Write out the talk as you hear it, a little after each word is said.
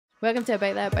Welcome to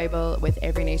About That Bible with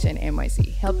Every Nation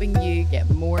NYC, helping you get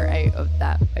more out of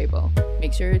that Bible.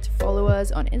 Make sure to follow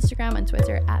us on Instagram and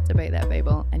Twitter at About That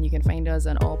Bible, and you can find us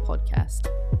on all podcast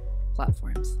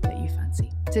platforms that you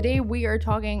fancy. Today we are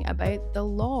talking about the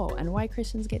law and why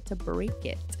Christians get to break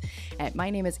it.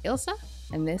 My name is Ailsa,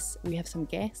 and we have some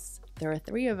guests. There are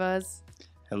three of us.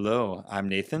 Hello, I'm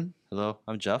Nathan. Hello,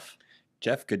 I'm Jeff.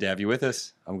 Jeff, good to have you with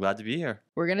us. I'm glad to be here.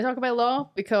 We're going to talk about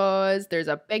law because there's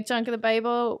a big chunk of the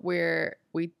Bible where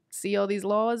we see all these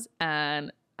laws,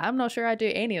 and I'm not sure I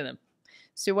do any of them.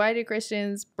 So why do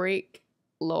Christians break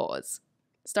laws?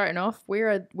 Starting off,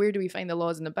 where do we find the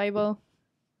laws in the Bible?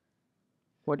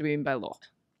 What do we mean by law?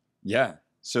 Yeah,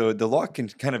 so the law can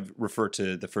kind of refer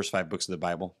to the first 5 books of the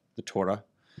Bible, the Torah,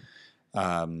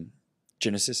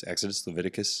 Genesis, Exodus,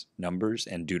 Leviticus, Numbers,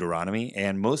 and Deuteronomy.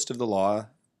 And most of the law,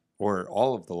 or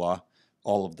all of the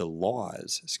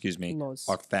laws,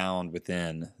 are found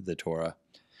within the Torah.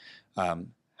 How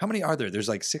many are there? There's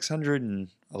like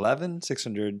 611,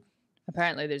 600.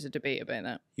 Apparently there's a debate about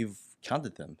that. You've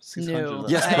counted them. No.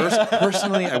 Yes,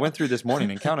 personally, I went through this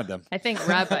morning and counted them. I think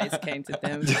rabbis counted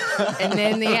them. And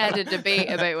then they had a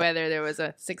debate about whether there was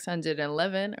a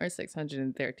 611 or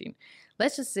 613.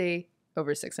 Let's just say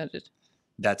over 600.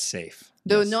 That's safe.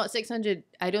 Though Yes. not 600,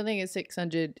 I don't think it's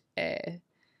 600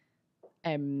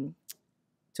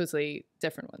 totally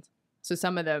different ones. So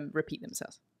some of them repeat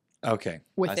themselves Okay.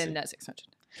 within that 600,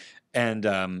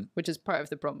 And which is part of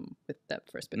the problem with that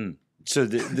first bit. so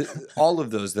all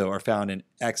of those, though, are found in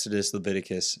Exodus,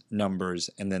 Leviticus, Numbers,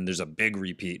 and then there's a big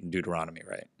repeat in Deuteronomy,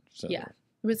 right? So, Yeah.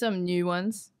 With some new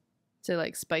ones to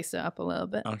like spice it up a little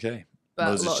bit. Okay. But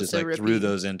Moses lots just of like threw repeat.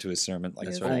 those into his sermon, like,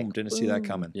 That's boom, right. didn't see that Boom.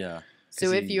 coming. Yeah.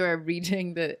 So if you are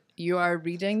reading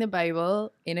the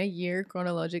Bible in a year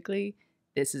chronologically,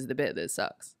 this is the bit that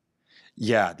sucks.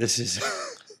 Yeah, this is...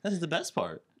 That's the best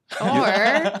part. Or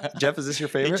Jeff, is this your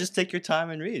You favorite? just take your time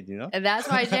and read, you know? and that's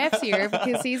why Jeff's here,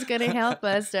 because he's going to help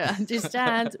us to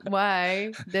understand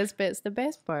why this bit's the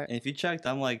best part. And if you checked,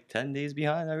 I'm like 10 days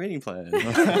behind our reading plan. Good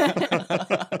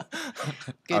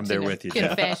I'm to there know. with you,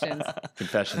 Jeff. Confessions.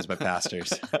 Confessions by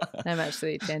pastors. I'm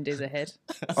actually 10 days ahead.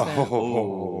 So.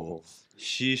 Oh.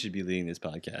 She should be leading this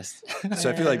podcast. So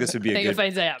I feel like this would be I a think good... it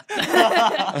finds out.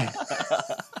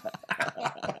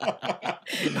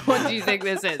 What do you think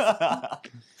this is?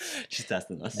 She's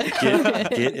testing us.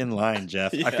 Get in line,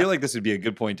 Jeff. I Yeah. feel like this would be a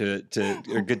good point or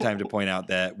a good time to point out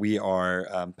that we are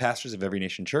pastors of Every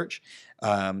Nation Church,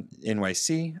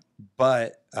 NYC,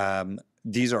 but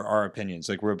these are our opinions.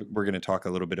 Like we're going to talk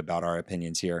a little bit about our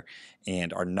opinions here,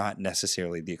 and are not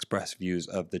necessarily the express views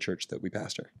of the church that we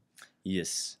pastor.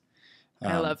 Yes.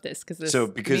 I love this because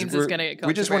Because means it's going to get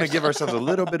we just want to give controversial. ourselves a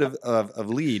little bit of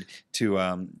lead to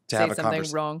have Say a something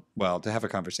conversation. wrong. Well, to have a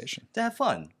conversation. To have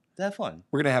fun. To have fun.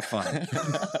 We're gonna have fun.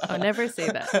 I'll never say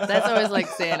that. That's always like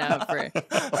saying up for.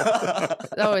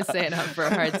 It's always saying up for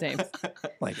hard times.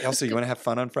 Like, Elsa, you want to have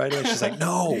fun on Friday? And she's like,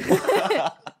 no.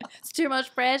 It's too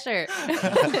much pressure.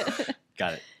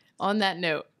 Got it. On that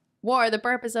note, what are the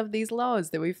purpose of these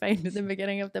laws that we find at the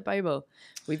beginning of the Bible?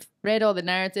 We've read all the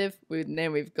narrative, and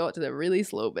then we've got to the really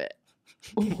slow bit.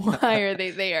 Why are they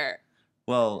there?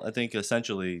 Well, I think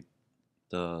essentially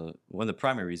one of the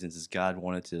primary reasons is God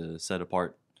wanted to set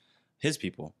apart his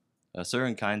people,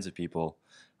 certain kinds of people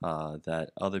that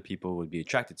other people would be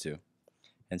attracted to.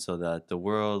 And so that the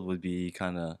world would be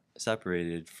kind of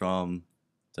separated from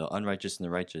the unrighteous and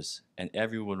the righteous. And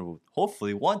everyone would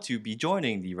hopefully want to be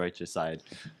joining the righteous side.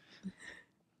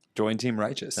 Join Team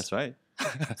Righteous. That's right.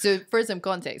 So for some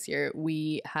context here,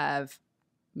 we have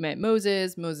met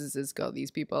Moses. Moses has got these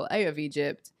people out of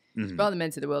Egypt, Mhm. brought them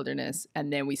into the wilderness,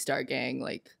 and then we start getting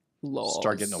like laws.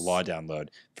 Start getting a law download.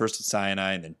 First at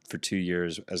Sinai, and then for 2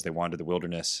 years as they wandered the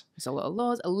wilderness. There's a lot of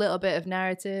laws, a little bit of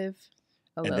narrative.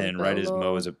 And then right as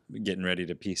Mo is getting ready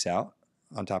to peace out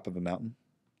on top of a mountain,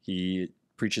 he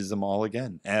preaches them all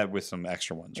again, with some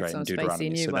extra ones, With right? some In spicy Deuteronomy.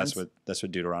 new So ones. that's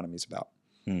what Deuteronomy's about.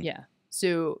 Yeah.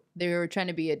 So they were trying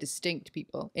to be a distinct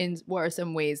people. And what are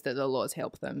some ways that the laws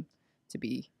help them to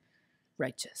be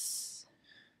righteous?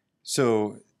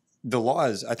 So the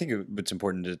laws, I think what's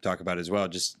important to talk about as well,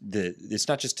 just it's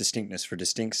not just distinctness for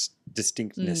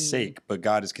distinctness sake, but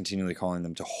God is continually calling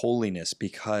them to holiness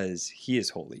because he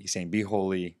is holy. He's saying, be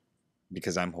holy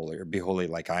because I'm holy, or be holy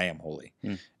like I am holy.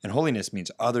 And holiness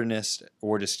means otherness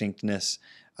or distinctness.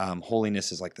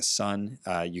 Holiness is like the sun.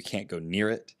 You can't go near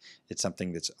it. It's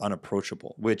something that's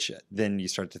unapproachable, which then you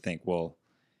start to think, well,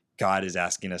 God is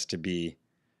asking us to be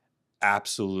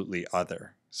absolutely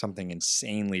other, something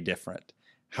insanely different.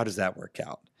 How does that work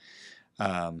out?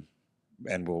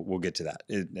 and we'll get to that.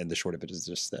 And the short of it is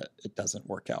just that it doesn't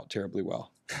work out terribly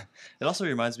well. It also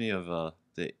reminds me of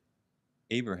the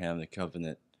Abraham, the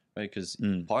covenant, right? Because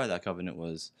part of that covenant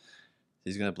was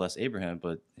he's going to bless Abraham,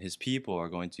 but his people are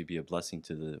going to be a blessing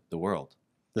to the world.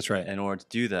 That's right. In order to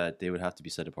do that, they would have to be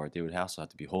set apart. They would also have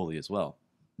to be holy as well.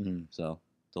 So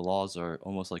the laws are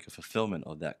almost like a fulfillment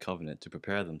of that covenant to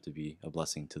prepare them to be a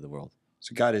blessing to the world.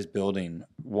 So God is building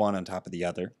one on top of the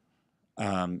other.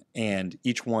 And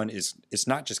each one it's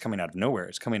not just coming out of nowhere.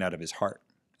 It's coming out of his heart.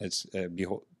 It's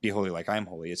be holy like I'm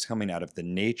holy. It's coming out of the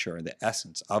nature and the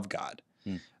essence of God.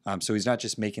 So he's not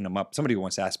just making them up. Somebody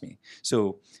once asked me,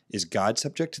 so is God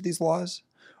subject to these laws,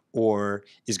 or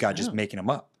is God just making them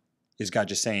up? Is God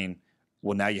just saying,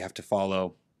 well, now you have to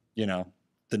follow, the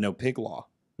no pig law,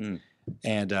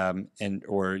 and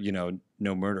or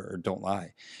no murder or don't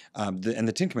lie, and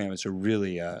the Ten Commandments are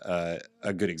really a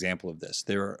good example of this.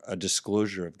 They're a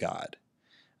disclosure of God.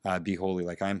 Be holy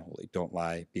like I'm holy. Don't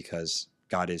lie because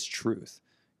God is truth.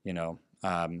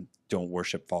 Don't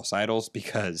worship false idols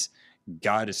because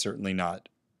God is certainly not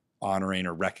honoring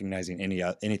or recognizing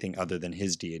anything other than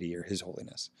his deity or his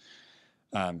holiness.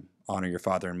 Honor your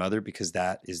father and mother because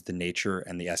that is the nature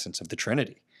and the essence of the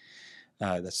Trinity.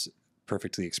 That's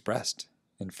perfectly expressed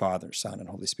in Father, Son, and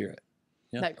Holy Spirit.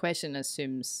 Yeah. That question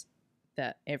assumes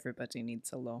that everybody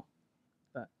needs a law,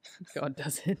 but God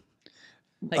doesn't.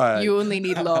 You only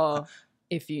need law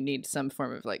if you need some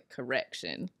form of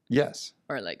correction. Yes.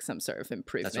 Or some sort of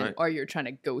improvement. That's right. Or you're trying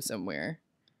to go somewhere.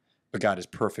 But God is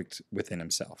perfect within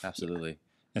himself. Absolutely.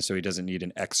 And so he doesn't need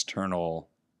an external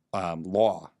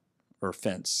law or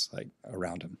fence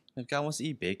around him. If God wants to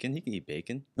eat bacon, he can eat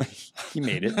bacon. He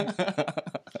made it.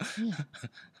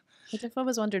 But I've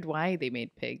always wondered why they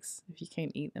made pigs if you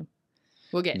can't eat them.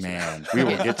 We'll get to that. We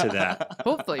will get to that.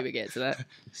 Hopefully we get to that.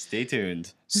 Stay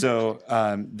tuned. So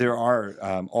there are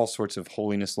all sorts of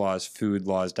holiness laws, food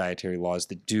laws, dietary laws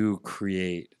that do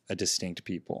create a distinct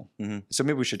people. So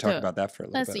maybe we should talk about that for a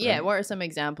little bit. Yeah, right? What are some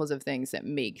examples of things that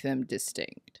make them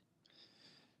distinct?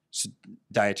 So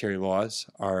dietary laws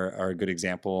are a good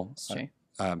example. That's true.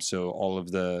 So all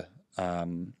of the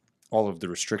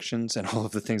restrictions and all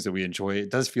of the things that we enjoy, it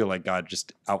does feel like God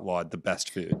just outlawed the best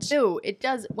foods. No, it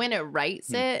does. When it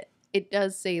writes it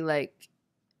does say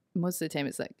most of the time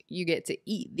it's you get to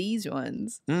eat these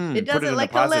ones. It does it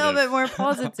a little bit more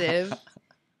positive.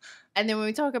 And then when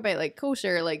we talk about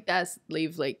kosher,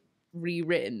 they've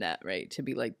rewritten that, right, to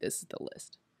be this is the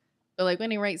list. But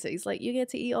when he writes it, he's you get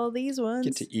to eat all these ones.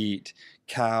 Get to eat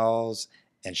cows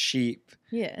and sheep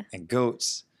and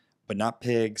goats, but not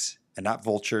pigs and not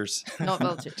vultures. Not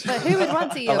vultures. But who would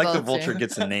want to eat a vulture? I like the vulture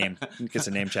gets a name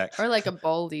check. Or a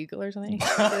bald eagle or something.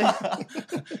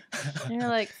 And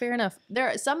you're fair enough. There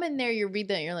are some in there you read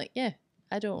that and you're yeah,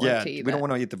 I don't want to eat that. We don't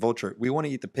want to eat the vulture. We want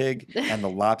to eat the pig and the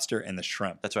lobster and the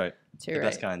shrimp. That's right. The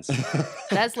best kinds.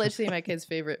 That's literally my kid's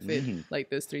favorite food.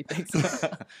 Those three things.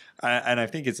 And I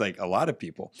think it's a lot of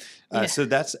people. So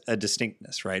that's a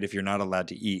distinctness, right? If you're not allowed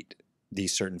to eat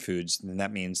these certain foods, then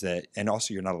that means that, and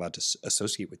also you're not allowed to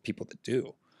associate with people that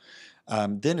do.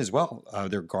 Then as well,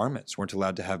 their garments weren't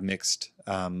allowed to have mixed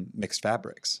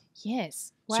fabrics.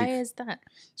 Yes. Why is that?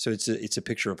 So it's a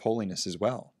picture of holiness as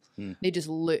well. They just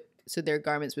look, so their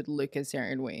garments would look a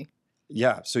certain way.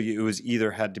 Yeah. So it was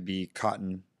either had to be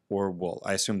cotton or wool.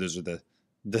 I assume those are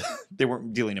they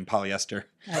weren't dealing in polyester.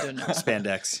 I don't know.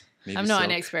 Spandex. I'm not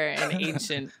an expert in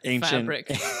ancient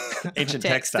fabric. Ancient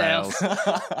textiles.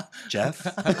 Jeff?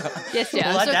 Yes, Jeff.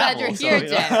 I'm so glad you're here,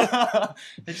 Jeff.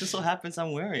 It just so happens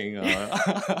I'm wearing.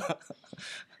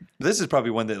 This is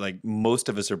probably one that most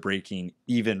of us are breaking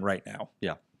even right now.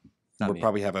 Yeah. We'll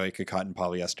probably have a cotton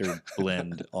polyester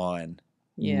blend on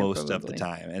most of the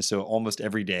time. And so almost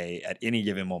every day at any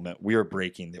given moment, we are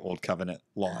breaking the old covenant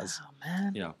laws. Oh,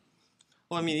 man. Yeah.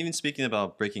 Well, even speaking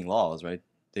about breaking laws, right?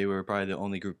 They were probably the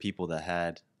only group of people that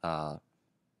had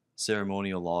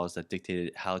ceremonial laws that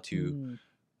dictated how to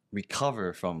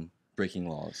recover from breaking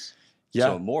laws. Yeah.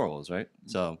 So morals, right?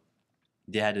 So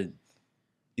they had to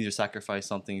either sacrifice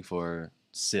something for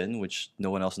sin, which no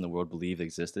one else in the world believed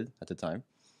existed at the time.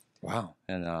 Wow.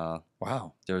 And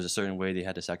there was a certain way they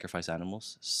had to sacrifice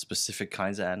animals, specific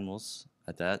kinds of animals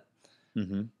at that.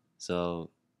 Mm-hmm. So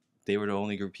they were the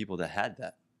only group of people that had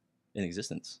that in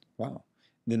existence. Wow.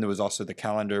 Then there was also the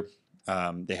calendar.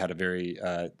 They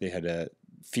had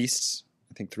feasts,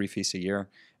 I think 3 feasts a year.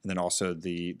 And then also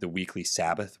the weekly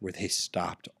Sabbath where they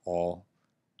stopped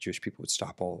Jewish people would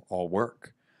stop all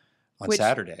work on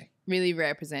Saturday. Really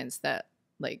represents that,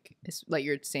 it's like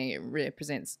you're saying, it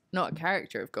represents not a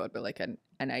character of God, but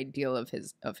an ideal of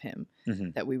him,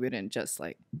 that we wouldn't just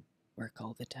work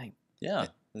all the time. Yeah.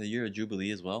 And the year of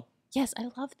Jubilee as well. Yes, I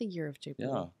love the year of Jubilee.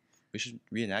 Yeah, we should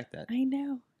reenact that I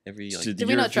know. every like. So the Did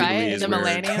we year not of try Jubilee it? is The where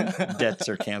millennium? debts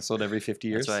are canceled every 50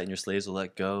 years. That's right, and your slaves will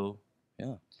let go.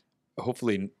 Yeah.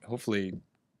 Hopefully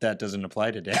that doesn't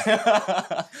apply today.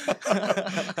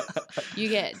 You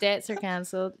get debts are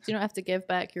cancelled. You don't have to give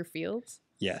back your fields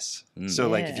Yes. Mm. So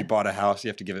like if Yeah. you bought a house, you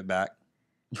have to give it back.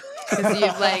 because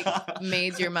you've like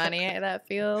made your money out of that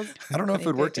field. I don't know if it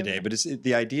would They work give today, it- but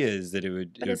the idea is that it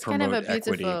would But it's kind promote of a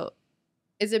equity. beautiful.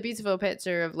 It's a beautiful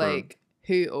picture of like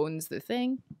who owns the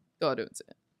thing. God owns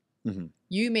it. Mhm.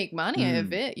 You make money out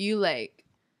of it. You like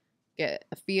get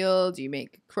a field. You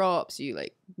make crops. You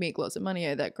like make lots of money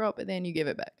out of that crop, but then you give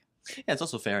it back. Yeah, it's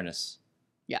also fairness.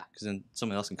 Yeah. Because then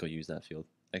someone else can go use that field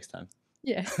next time.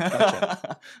 Yeah.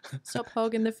 Gotcha. Stop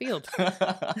hogging the field.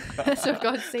 That's what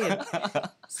God's saying.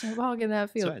 Stop hogging that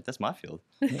That's field. right. That's my field.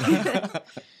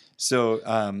 So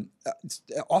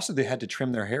also they had to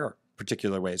trim their hair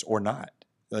particular ways or not.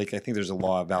 Like I think there's a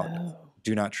law about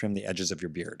do not trim the edges of your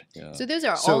beard. Yeah. So those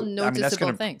are So, all I mean, that's noticeable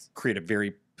gonna things. Create a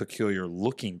very peculiar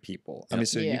looking people. I Yep. mean,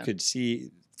 so you Yeah. could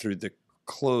see through the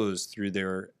clothes, through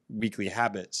their weekly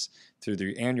habits, through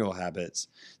their annual habits,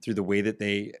 through the way that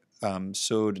they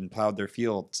sowed and plowed their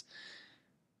fields,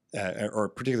 or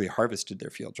particularly harvested their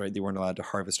fields, right? They weren't allowed to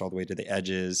harvest all the way to the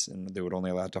edges, and they were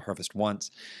only allowed to harvest once.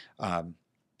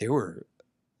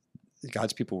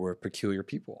 God's people were peculiar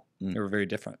people. Mm. They were very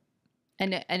different.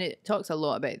 And it talks a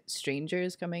lot about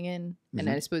strangers coming in. And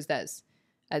I suppose that's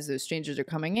as those strangers are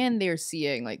coming in, they're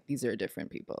seeing like these are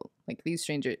different people. Like these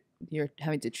strangers, you're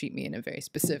having to treat me in a very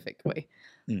specific way.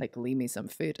 Like leave me some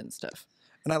food and stuff.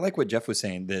 And I like what Jeff was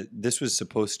saying, that this was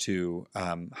supposed to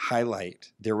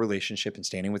highlight their relationship and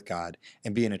standing with God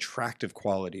and be an attractive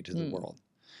quality to the world.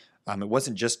 It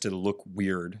wasn't just to look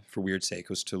weird for weird's sake. It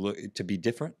was to be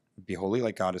different, be holy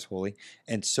like God is holy,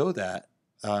 and so that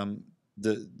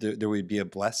there would be a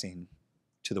blessing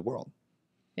to the world.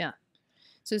 Yeah.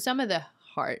 So some of the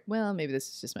well, maybe this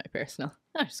is just my personal,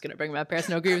 I'm just going to bring my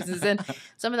personal grievances in.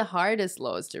 Some of the hardest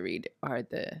laws to read are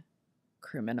the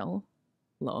criminal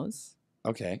laws.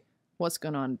 Okay. What's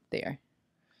going on there?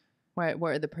 What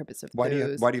are the purpose of Why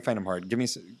those? do you find them hard? Give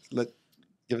us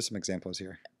some examples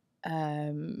here.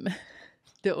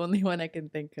 The only one I can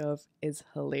think of is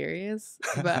hilarious.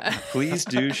 But Please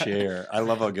do share. I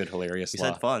love a good hilarious We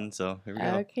law. said fun, so here we go.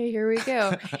 okay, here we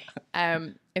go.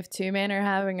 If two men are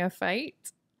having a fight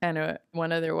and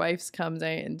one of their wives comes out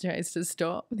and tries to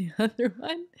stop the other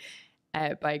one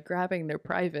by grabbing their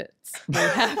privates, they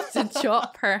have to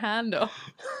chop her hand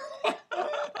off.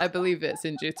 I believe it's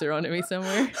in Deuteronomy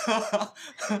somewhere.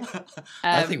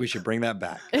 I think we should bring that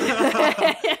back.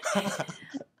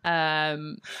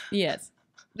 Yes,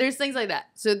 there's things like that.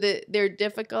 So they're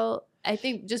difficult, I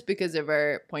think, just because of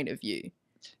our point of view.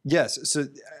 Yes. So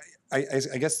I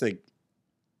guess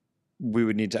we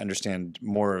would need to understand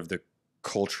more of the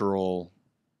cultural.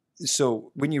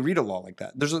 So when you read a law like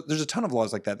that, there's a ton of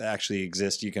laws like that actually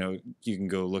exist. You can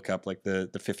go look up like the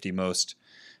 50 most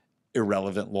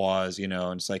irrelevant laws, and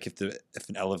it's like if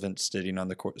an elephant's sitting on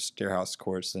the stairhouse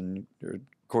course and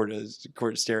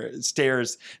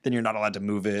stairs, then you're not allowed to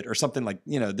move it or something like,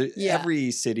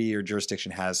 every city or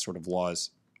jurisdiction has sort of laws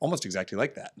almost exactly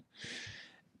like that.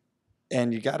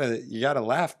 And you gotta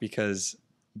laugh because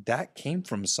that came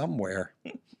from somewhere.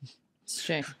 It's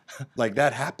true. Like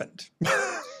that happened.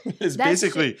 It's That's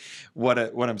basically what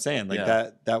I'm saying. Like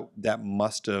Yeah. that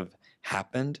must have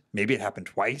happened. Maybe it happened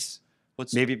twice.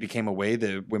 Maybe it became a way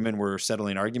that women were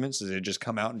settling arguments, so they'd just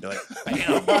come out and be like,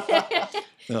 bam.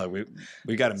 They're like,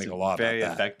 we got to make a law about that. Very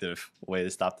effective way to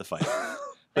stop the fight.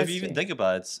 But if you even think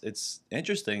about it, it's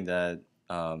interesting that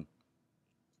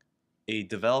a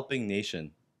developing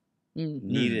nation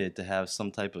needed to have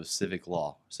some type of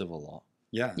civil law.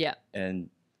 Yeah. Yeah. And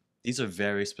these are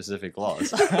very specific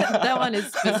laws. That one is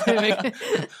specific.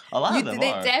 A lot of them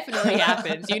They are. definitely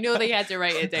happened. You know they had to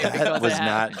write it down That because was it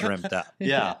not happened. dreamt up.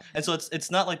 Yeah. And so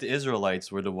it's not like the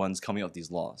Israelites were the ones coming up with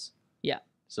these laws. Yeah.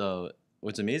 So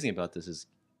what's amazing about this is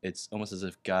it's almost as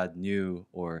if God knew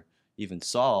or even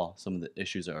saw some of the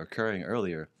issues that are occurring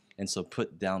earlier, and so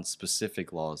put down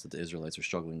specific laws that the Israelites are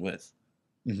struggling with.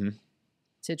 Mm-hmm.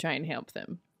 To try and help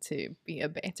them to be a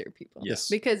better people. Yes.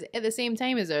 Because at the same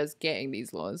time as I was getting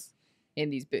these laws in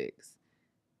these books,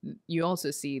 you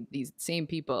also see these same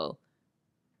people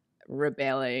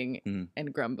rebelling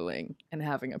and grumbling and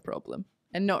having a problem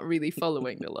and not really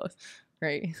following the laws,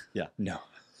 right? Yeah. No.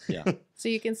 Yeah. So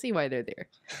you can see why they're there.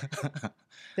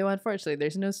 Though unfortunately,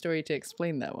 there's no story to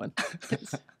explain that one.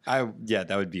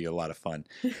 That would be a lot of fun.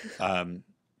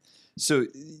 So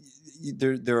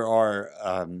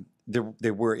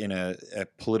they were in a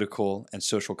political and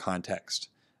social context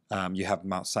You have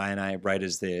Mount Sinai right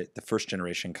as the first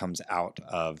generation comes out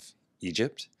of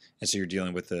Egypt. And so you're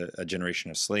dealing with a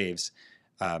generation of slaves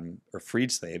or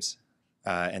freed slaves.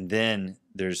 And then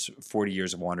there's 40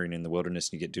 years of wandering in the wilderness,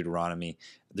 and you get Deuteronomy.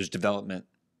 There's development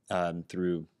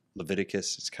through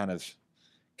Leviticus. It's kind of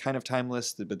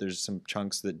timeless, but there's some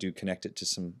chunks that do connect it to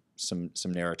some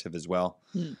narrative as well.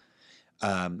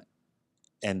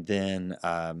 And then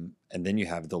you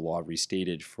have the law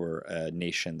restated for a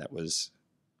nation that was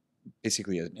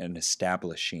basically an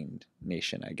establishing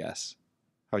nation, I guess.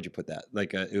 How would you put that?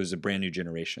 Like it was a brand new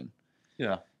generation.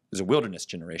 Yeah. It was a wilderness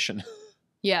generation.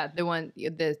 Yeah,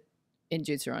 the in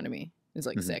Deuteronomy is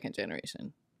like second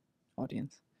generation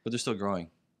audience. But they're still growing.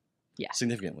 Yeah.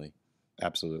 Significantly.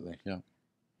 Absolutely. Yeah.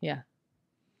 Yeah.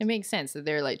 It makes sense that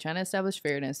they're like trying to establish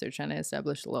fairness. They're trying to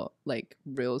establish like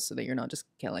rules so that you're not just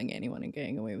killing anyone and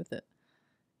getting away with it.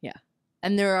 Yeah.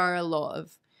 And there are a lot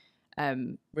of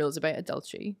rules about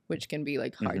adultery, which can be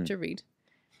like hard to read.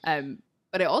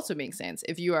 But it also makes sense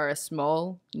if you are a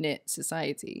small knit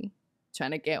society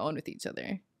trying to get on with each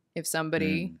other. If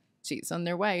somebody cheats on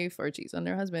their wife or cheats on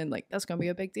their husband, like that's going to be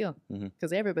a big deal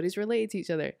because everybody's related to each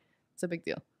other. It's a big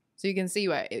deal. So you can see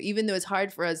why, even though it's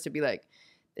hard for us to be like,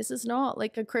 this is not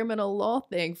like a criminal law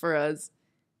thing for us,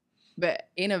 but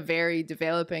in a very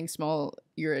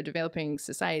you're a developing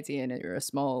society and you're a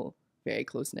small, very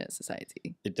close-knit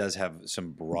society. It does have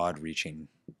some broad-reaching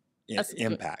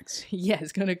impacts. Yeah,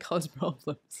 it's going to cause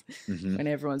problems when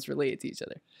everyone's related to each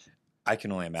other. I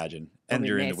can only imagine. And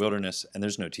you're in the wilderness, and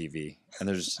there's no TV, and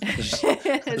there's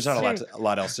not a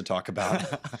lot else to talk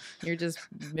about. You're just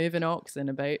moving oxen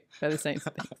about by the sounds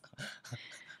of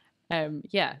things.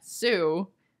 Yeah. So,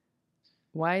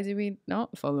 why do we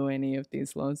not follow any of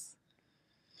these laws?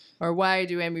 Or why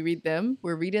do when we read them,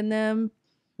 we're reading them,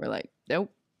 we're like,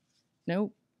 nope,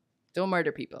 don't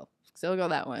murder people. Still got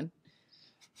that one.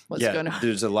 What's going on?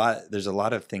 There's a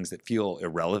lot of things that feel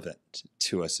irrelevant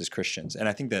to us as Christians, and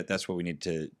I think that's what we need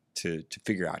to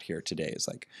figure out here today is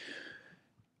like,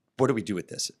 what do we do with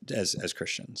this as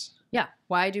Christians? Yeah.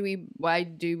 Why do we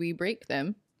break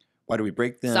them? Why do we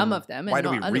break them? Some of them. And why do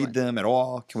we read them at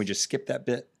all? Can we just skip that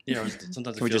bit? You know,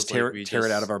 sometimes can we just tear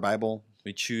it out of our Bible?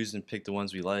 We choose and pick the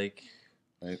ones we like,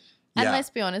 right? And let's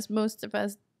be honest, most of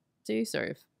us do sort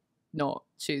of not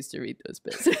choose to read those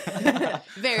bits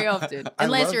very often,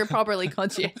 unless you're properly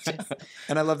conscientious.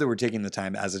 And I love that we're taking the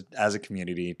time as a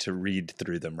community to read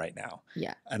through them right now.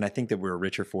 Yeah. And I think that we're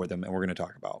richer for them, and we're going to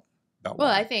talk about well,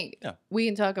 why. I think we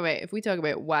can talk about, if we talk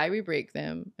about why we break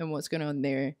them and what's going on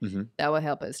there, that will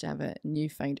help us to have a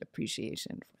newfound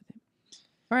appreciation for them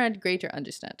or a greater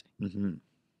understanding.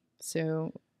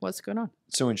 So what's going on?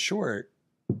 So in short,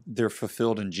 they're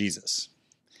fulfilled in Jesus.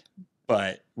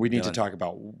 But we need to talk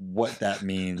about what that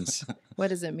means. What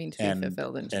does it mean to be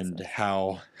fulfilled in Jesus? And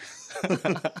how.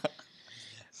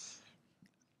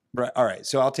 Right. All right.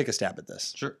 So I'll take a stab at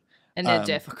this. Sure. And then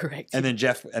Jeff will correct you. And then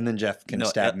Jeff can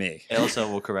stab me. Ailsa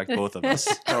will correct both of us.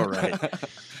 All right.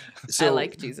 So I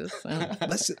like Jesus.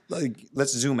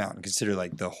 let's zoom out and consider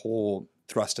like the whole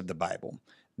thrust of the Bible,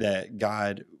 that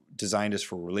God designed us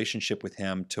for a relationship with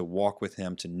Him, to walk with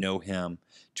Him, to know Him,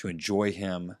 to enjoy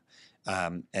Him.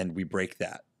 And we break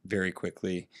that very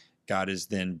quickly. God is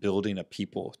then building a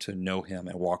people to know Him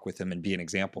and walk with Him and be an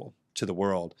example to the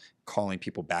world, calling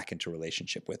people back into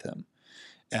relationship with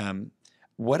Him.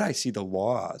 What I see the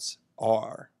laws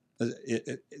are,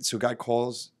 so God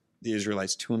calls the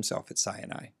Israelites to Himself at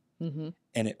Sinai, and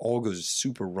it all goes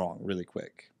super wrong really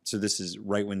quick. So this is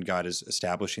right when God is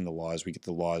establishing the laws. We get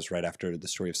the laws right after the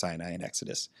story of Sinai and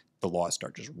Exodus. The laws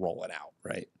start just rolling out,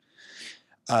 right?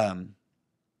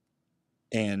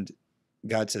 And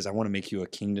God says, I want to make you a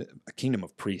kingdom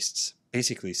of priests,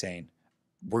 basically saying,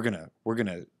 we're gonna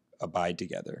abide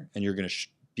together, and you're gonna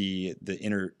be the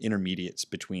intermediates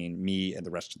between me and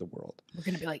the rest of the world. We're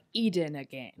gonna be like Eden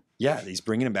again. Yeah, He's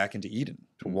bringing them back into Eden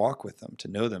to walk with them, to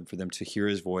know them, for them to hear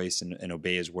His voice and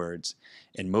obey His words.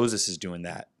 And Moses is doing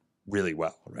that really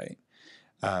well, right?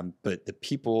 But the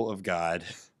people of God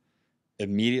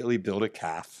immediately build a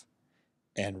calf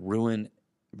and ruin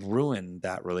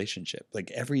that relationship.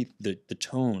 Like the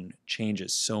tone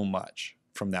changes so much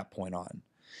from that point on,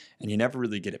 and you never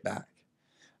really get it back.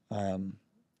 And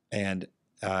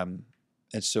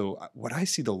so what I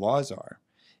see the laws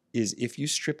is if you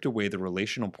stripped away the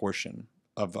relational portion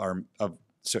of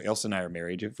so Ailsa and I are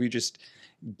married, if we just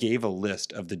gave a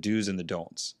list of the do's and the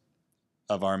don'ts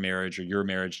of our marriage or your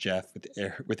marriage, Jeff,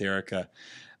 with Erica,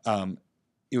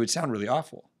 it would sound really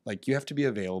awful. Like, you have to be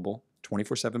available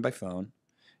 24/7 by phone.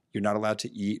 You're not allowed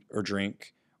to eat or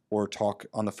drink or talk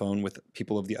on the phone with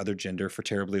people of the other gender for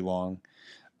terribly long.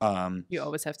 You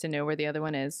always have to know where the other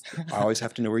one is. I always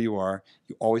have to know where you are.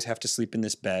 You always have to sleep in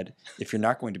this bed. If you're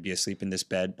not going to be asleep in this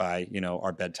bed by,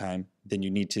 our bedtime, then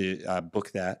you need to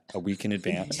book that a week in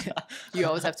advance. You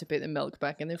always have to put the milk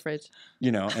back in the fridge.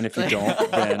 And if you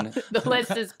don't, then the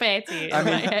list is petty. I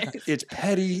mean, it's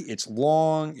petty, it's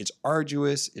long, it's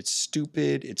arduous, it's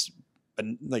stupid, it's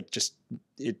and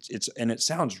it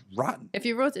sounds rotten. If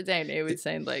you wrote it down, it would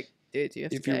sound like, dude, you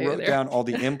have If to you wrote down all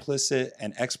the implicit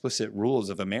and explicit rules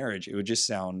of a marriage, it would just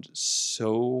sound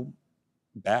so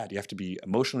bad. You have to be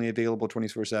emotionally available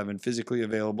 24/7, physically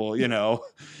available,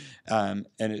 and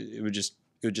it would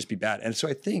just be bad. And so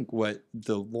I think what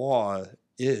the law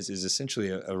is essentially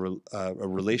a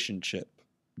relationship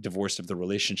divorced of the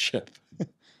relationship.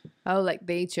 Oh, like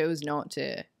they chose not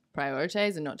to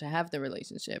prioritize and not to have the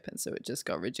relationship, and so it just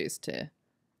got reduced to,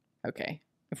 okay,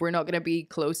 if we're not going to be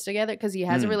close together, because he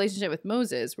has a relationship with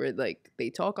Moses where like they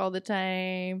talk all the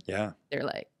time. Yeah. They're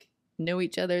like know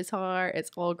each other's heart. It's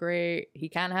all great. He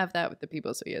can't have that with the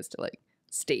people, so he has to like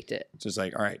state it. So it's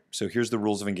like, all right, so here's the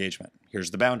rules of engagement.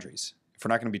 Here's the boundaries. If we're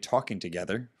not going to be talking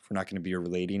together, if we're not going to be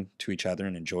relating to each other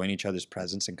and enjoying each other's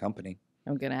presence and company,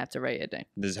 I'm going to have to write it down.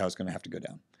 This is how it's going to have to go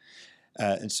down.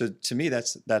 And so to me,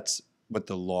 that's what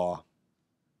the law,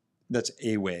 that's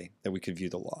a way that we could view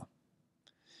the law.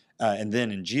 And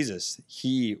then in Jesus,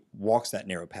 he walks that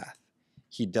narrow path.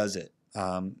 He does it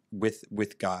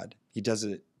with God. He does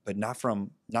it, but not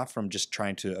from just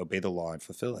trying to obey the law and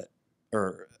fulfill it,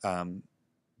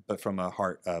 but from a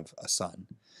heart of a son.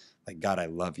 Like, God, I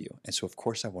love you, and so of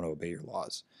course I want to obey your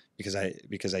laws because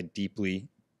I deeply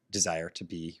desire to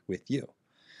be with you.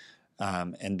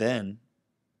 And then,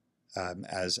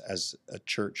 as a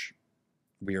church,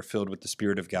 we are filled with the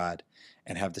Spirit of God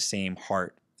and have the same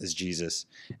heart as Jesus.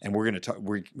 And we're going to talk.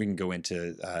 We can go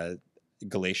into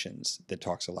Galatians that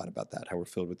talks a lot about that. How we're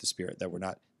filled with the Spirit. That we're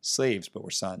not slaves, but we're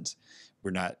sons.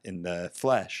 We're not in the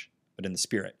flesh, but in the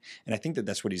Spirit. And I think that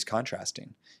that's what he's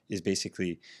contrasting. Is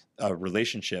basically a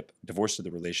relationship divorced of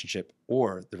the relationship,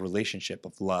 or the relationship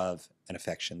of love and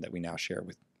affection that we now share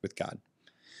with God.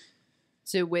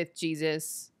 So with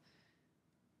Jesus,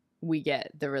 we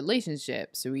get the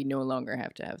relationship, so we no longer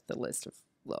have to have the list of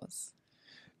laws.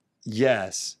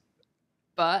 Yes.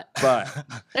 But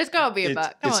there's got to be a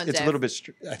but. Come on, Jeff. It's a little bit,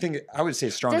 I think I would say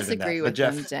stronger disagree than that. With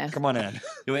but them, Jeff, come on in.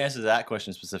 You want to answer that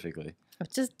question specifically? I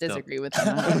just disagree with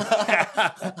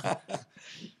them.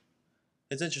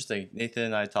 It's interesting. Nathan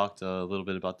and I talked a little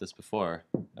bit about this before.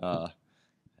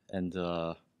 And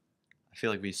I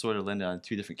feel like we sort of landed on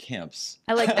two different camps.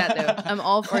 I like that, though. I'm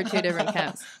all for two different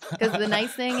camps. Because the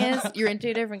nice thing is you're in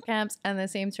two different camps and the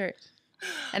same church.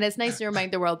 And it's nice to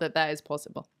remind the world that is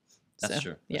possible. That's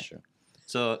true. That's true.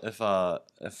 So if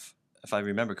I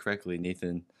remember correctly,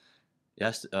 Nathan,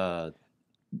 yes,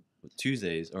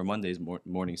 Tuesdays or Mondays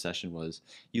morning session was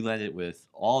you landed with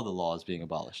all the laws being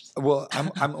abolished. Well,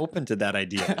 I'm open to that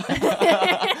idea.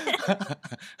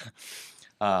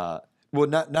 Well,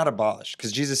 not abolished,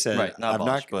 because Jesus said, right, not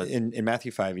abolished, but in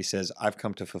Matthew 5, he says, I've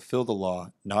come to fulfill the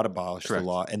law, not abolish the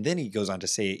law. And then he goes on to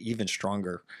say it even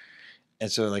stronger.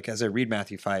 And so, like, as I read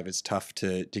Matthew 5, it's tough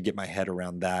to get my head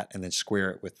around that and then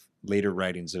square it with later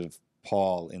writings of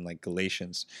Paul in, like,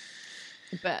 Galatians.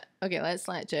 But, okay, let's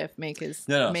let Jeff make his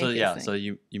No, make so his yeah, thing.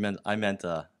 so I meant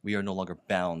we are no longer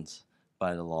bound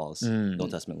by the laws, the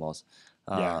Old Testament laws.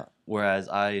 Whereas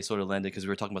I sort of landed, because we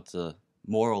were talking about the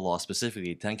moral law,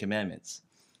 specifically 10 Commandments,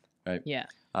 right? Yeah.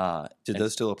 Do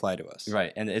those still apply to us?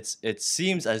 Right, and it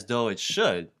seems as though it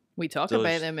should. We talk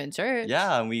about them in church.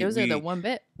 Yeah, and those are the one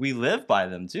bit. We live by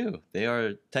them too. They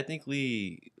are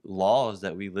technically laws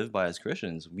that we live by as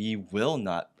Christians. We will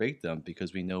not break them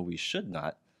because we know we should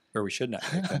not. Or we should not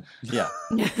break them. Yeah.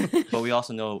 But we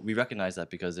also we recognize that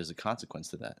because there's a consequence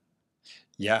to that.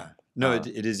 Yeah. No,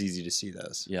 it is easy to see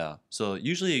those. Yeah. So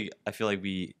usually I feel like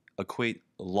we equate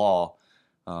law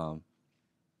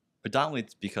predominantly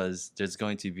because there's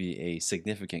going to be a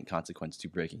significant consequence to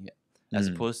breaking it, as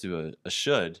opposed to a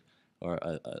should or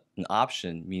an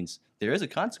option means there is a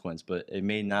consequence, but it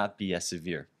may not be as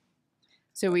severe.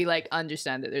 So we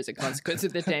understand that there's a consequence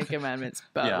with the 10 Commandments,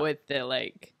 but with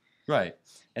the right.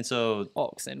 And so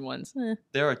oxen ones,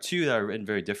 there are two that are written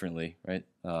very differently, right?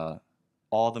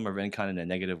 All of them are written kind of in a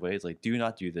negative way. It's like, do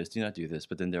not do this, do not do this.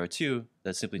 But then there are two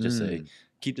that simply just say,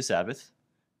 keep the Sabbath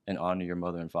and honor your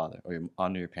mother and father, or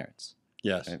honor your parents.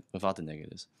 Yes. Right? Without the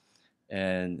negatives.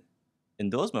 And in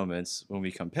those moments, when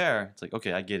we compare, it's like,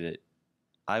 okay, I get it.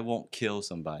 I won't kill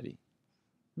somebody.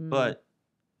 But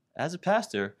as a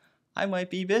pastor, I might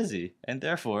be busy, and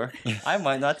therefore, I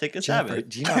might not take a Sabbath.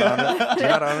 Do you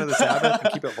not honor the Sabbath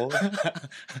and keep it holy?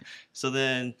 So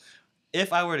then,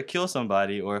 if I were to kill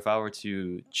somebody or if I were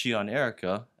to cheat on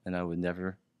Erica, and I would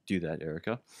never do that,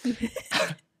 Erica,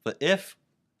 but if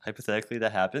hypothetically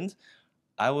that happened,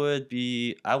 I would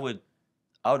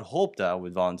hope that I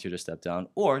would volunteer to step down,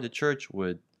 or the church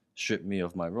would strip me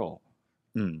of my role.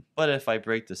 But if I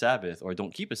break the Sabbath or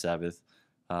don't keep a Sabbath,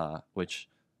 which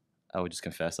I would just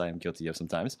confess I am guilty of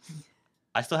sometimes,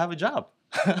 I still have a job.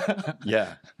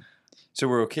 Yeah. So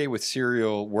we're okay with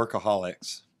serial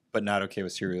workaholics, but not okay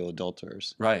with serial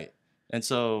adulterers. Right. And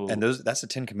so... And that's the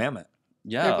 10 Commandment.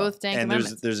 Yeah. They're both 10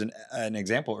 commandments. There's an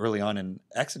example early on in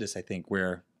Exodus, I think,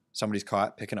 where somebody's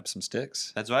caught picking up some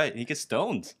sticks. That's right. He gets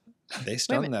stoned. They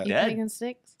stoned that. You Dead. taking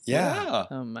sticks? Yeah.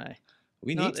 Oh my.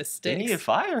 We Not need the they needed sticks.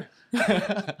 fire.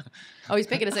 Oh, he's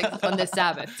picking a stick on the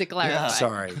Sabbath, to clarify.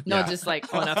 Sorry. Not Yeah. just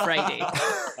like on a Friday.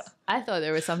 I thought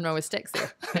there was something wrong with sticks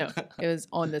there. No, it was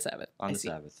on the Sabbath. On I the see.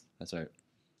 Sabbath. That's right.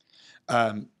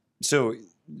 So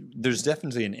there's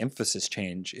definitely an emphasis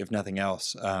change, if nothing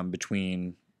else,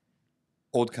 between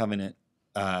Old Covenant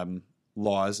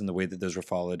laws and the way that those were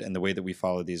followed and the way that we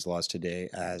follow these laws today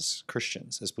as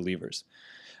Christians, as believers.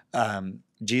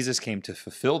 Jesus came to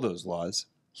fulfill those laws.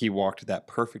 He walked that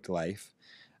perfect life.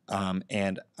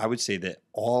 And I would say that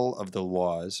all of the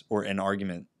laws, or an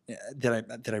argument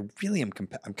that I really am,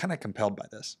 I'm kind of compelled by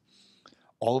this.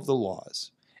 All of the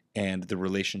laws and the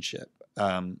relationship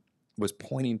was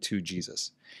pointing to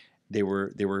Jesus. They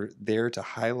were there to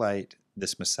highlight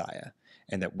this Messiah,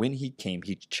 and that when he came,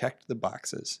 he checked the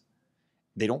boxes.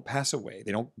 They don't pass away.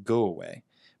 They don't go away,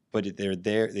 but they're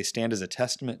there. They stand as a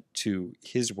testament to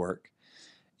his work,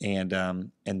 and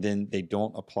then they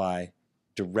don't apply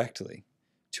directly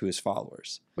to his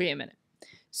followers. Wait a minute.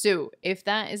 So if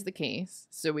that is the case,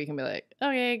 so we can be like,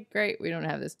 okay, great, we don't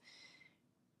have this.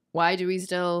 Why do we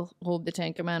still hold the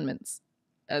 10 Commandments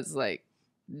as like,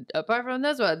 apart from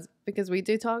those ones? Because we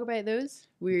do talk about those.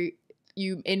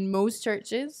 In most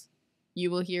churches,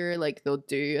 you will hear like they'll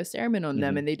do a sermon on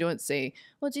them, and they don't say,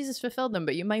 well, Jesus fulfilled them,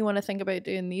 but you might want to think about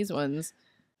doing these ones.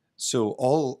 So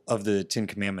all of the 10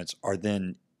 Commandments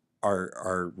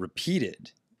are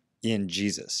repeated in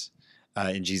Jesus.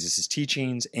 In Jesus'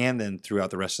 teachings, and then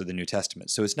throughout the rest of the New Testament.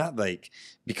 So it's not like,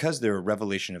 because they're a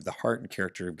revelation of the heart and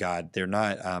character of God, they're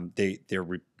not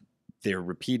they're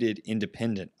repeated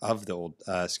independent of the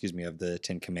of the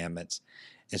 10 Commandments,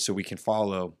 and so we can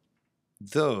follow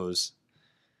those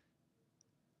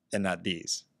and not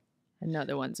these. And not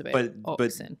the ones about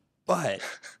oxen. But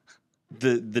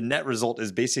the net result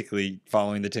is basically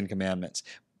following the 10 Commandments,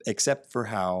 except for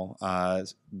how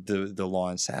the law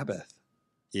on Sabbath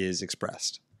is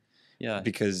expressed. Yeah.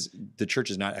 Because the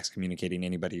church is not excommunicating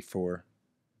anybody for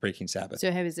breaking Sabbath. So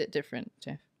how is it different,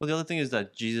 Jeff? Well, the other thing is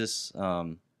that Jesus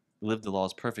lived the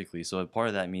laws perfectly. So part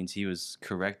of that means he was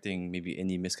correcting maybe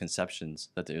any misconceptions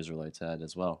that the Israelites had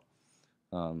as well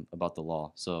about the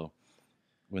law. So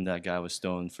when that guy was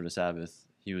stoned for the Sabbath,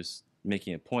 he was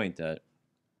making a point that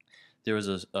there was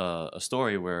a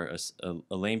story where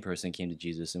a lame person came to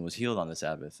Jesus and was healed on the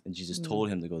Sabbath, and Jesus told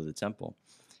him to go to the temple.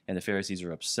 And the Pharisees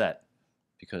were upset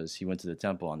because he went to the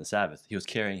temple on the Sabbath. He was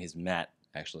carrying his mat,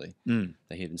 actually, that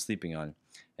he had been sleeping on.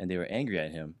 And they were angry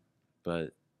at him.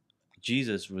 But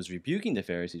Jesus was rebuking the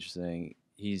Pharisees, saying,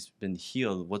 he's been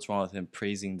healed. What's wrong with him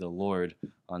praising the Lord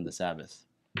on the Sabbath?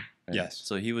 Right? Yes.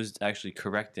 So he was actually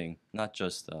correcting, not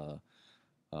just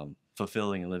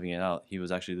fulfilling and living it out. He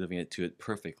was actually living it to it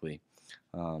perfectly.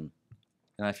 And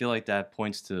I feel like that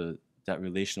points to that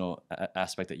relational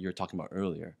aspect that you were talking about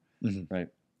earlier, right?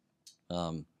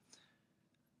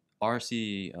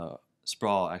 R.C.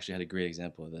 Sproul actually had a great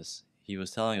example of this. He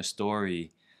was telling a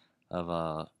story of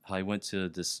how he went to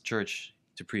this church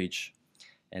to preach,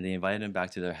 and they invited him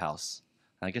back to their house.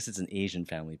 And I guess it's an Asian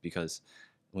family, because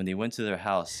when they went to their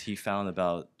house, he found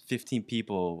about 15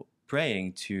 people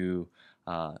praying to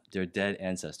their dead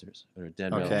ancestors or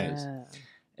dead relatives.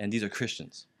 And these are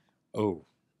Christians. Oh.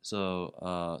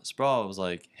 So Sproul was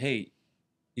like, hey,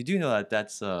 you do know that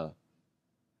that's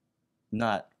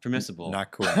not permissible.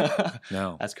 Not cool.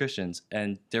 No. As Christians.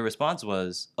 And their response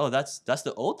was, oh, that's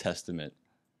the Old Testament.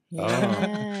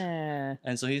 Yeah.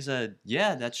 And so he said,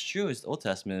 yeah, that's true. It's the Old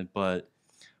Testament. But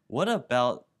what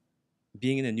about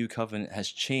being in the New Covenant has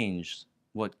changed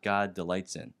what God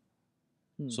delights in?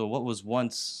 So what was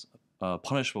once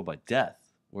punishable by death,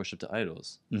 worship to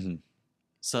idols,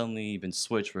 suddenly been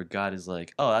switched where God is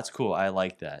like, oh, that's cool. I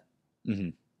like that.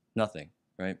 Nothing,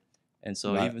 right? And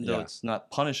so even though it's not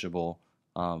punishable,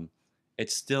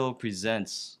 it still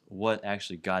presents what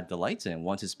actually God delights in,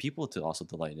 wants his people to also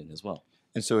delight in as well.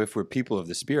 And so if we're people of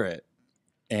the Spirit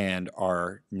and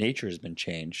our nature has been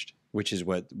changed, which is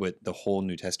what the whole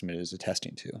New Testament is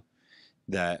attesting to,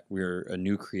 that we're a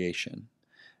new creation,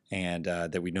 and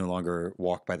that we no longer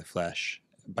walk by the flesh,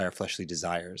 by our fleshly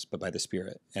desires, but by the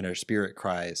Spirit. And our spirit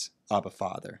cries, Abba,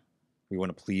 Father, we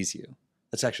want to please you.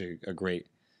 That's actually a great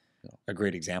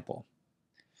example.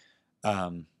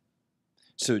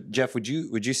 So Jeff, would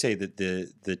you say that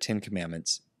the Ten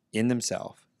Commandments in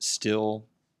themselves still,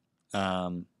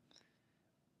 and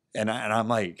I'm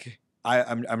like,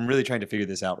 I'm really trying to figure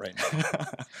this out right now,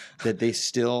 that they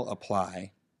still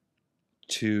apply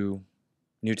to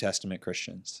New Testament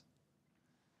Christians?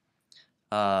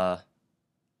 In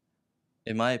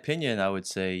my opinion, I would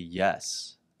say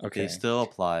yes. Okay. They still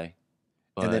apply.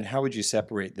 But And then how would you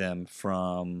separate them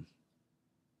from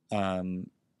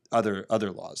other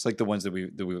laws, like the ones that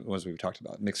we've talked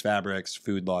about, mixed fabrics,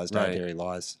 food laws, Right. dietary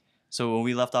laws? So when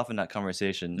we left off in that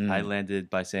conversation, I Mm. landed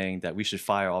by saying that we should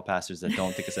fire all pastors that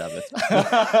don't take a Sabbath.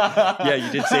 Yeah,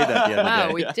 you did say that the other Wow,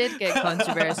 day. we did get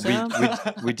controversial.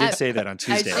 We did say that on I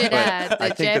Tuesday. should but add I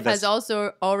that think Jeff that's- has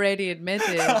also already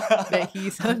admitted that he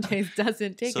sometimes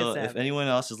doesn't take So a if Sabbath. anyone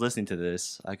else is listening to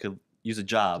this, I could use a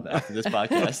job after this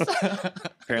podcast.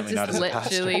 apparently not Just as a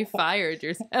pastor. literally fired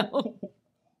yourself.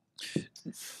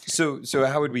 So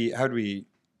how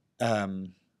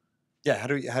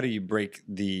do you break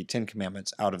the Ten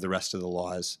Commandments out of the rest of the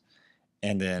laws,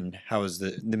 and then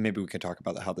then maybe we could talk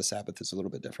about how the Sabbath is a little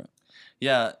bit different.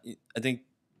 Yeah, I think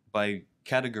by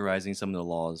categorizing some of the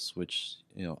laws, which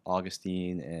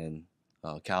Augustine and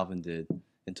Calvin did,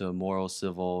 into moral,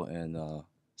 civil, and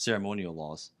ceremonial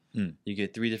laws, you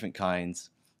get 3 different kinds.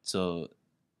 So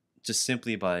just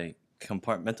simply by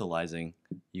compartmentalizing,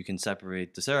 you can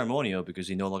separate the ceremonial because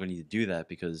you no longer need to do that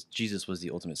because Jesus was the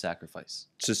ultimate sacrifice.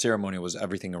 So ceremonial was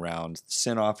everything around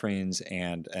sin offerings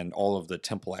and all of the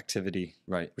temple activity,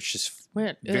 Right. which is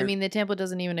Weird. I very- mean, the temple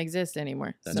doesn't even exist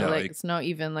anymore. That's So right. it's not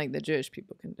even like the Jewish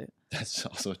people can do. That's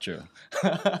also true.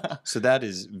 so that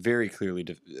is very clearly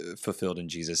fulfilled in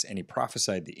Jesus, and he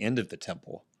prophesied the end of the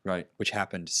temple, Right. which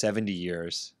happened 40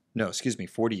 years,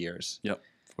 Yep.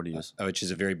 40 years. which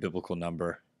is a very biblical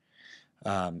number.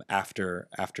 After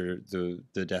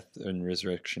the death and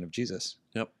resurrection of Jesus,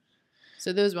 Yep.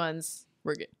 So those ones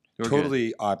were good. We're good.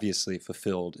 totally obviously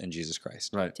fulfilled in Jesus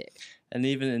Christ. Right. Tick. And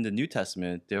even in the New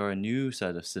Testament, there are a new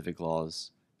set of civic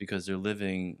laws because they're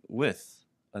living with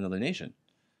another nation.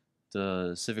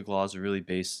 The civic laws are really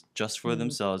based just for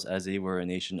themselves as they were a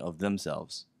nation of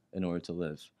themselves in order to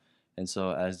live. And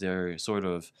so as they're sort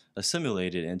of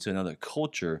assimilated into another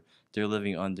culture, they're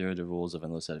living under the rules of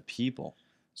another set of people.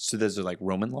 So those are like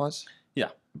Roman laws. Yeah.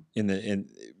 In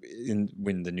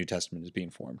when the New Testament is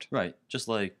being formed. Right. Just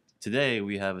like today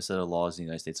we have a set of laws in the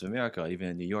United States of America, even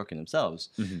in New York in themselves,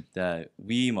 that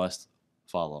we must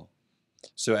follow.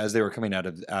 So as they were coming out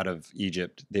of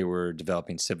Egypt, they were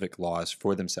developing civic laws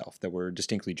for themselves that were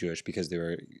distinctly Jewish because they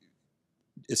were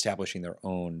establishing their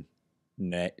own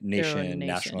nation,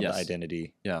 national Yes.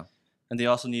 identity. Yeah. And they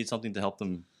also need something to help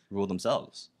them rule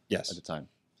themselves Yes. at the time.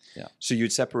 Yeah. So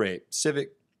you'd separate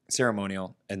civic,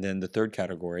 ceremonial, and then the third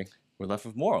category, We're left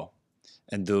with moral.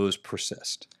 and those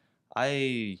persist.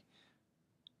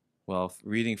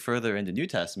 Reading further in the New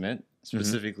Testament,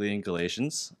 specifically in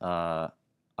Galatians, I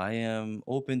am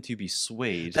open to be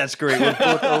swayed. That's great.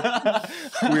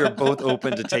 We are both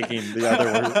open to taking the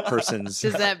other person's.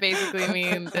 Does that basically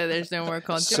mean that there's no more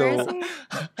controversy?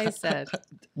 I said.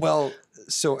 Well,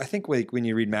 so I think like when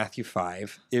you read Matthew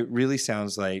 5, it really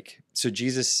sounds like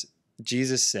Jesus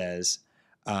says,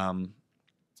 and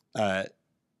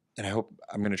I hope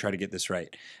I'm going to try to get this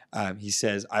right. He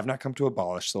says, "I've not come to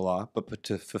abolish the law, but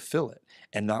to fulfill it,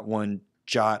 and not one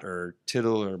jot or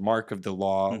tittle or mark of the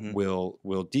law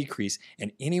will decrease.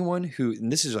 And anyone who,"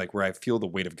 and this is like where I feel the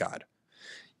weight of God,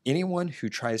 anyone who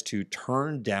tries to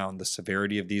turn down the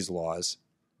severity of these laws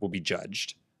will be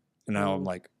judged. And now I'm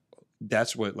like,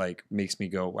 that's what like makes me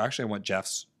go, well, actually I want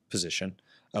Jeff's position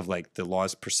of like the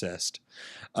laws persist.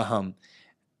 And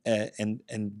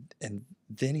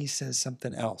then he says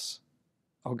something else.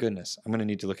 Oh goodness, I'm going to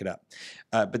need to look it up.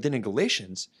 But then in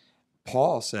Galatians,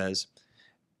 Paul says,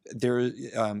 there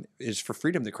is for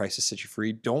freedom that Christ has set you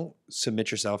free. Don't submit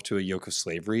yourself to a yoke of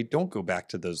slavery. Don't go back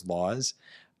to those laws.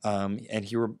 And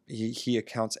he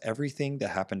accounts everything that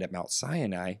happened at Mount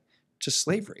Sinai to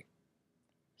slavery.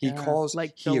 He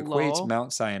equates law?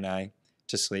 Mount Sinai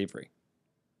to slavery.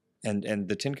 And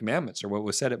the Ten Commandments are what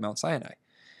was said at Mount Sinai.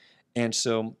 And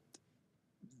so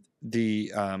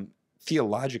the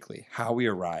theologically, how we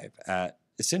arrive at,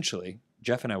 essentially,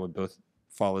 Jeff and I would both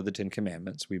follow the Ten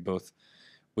Commandments. We both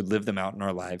would live them out in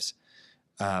our lives.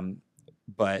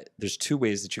 But there's 2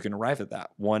 ways that you can arrive at that.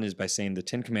 One is by saying the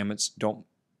Ten Commandments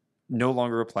no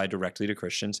longer apply directly to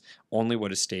Christians. Only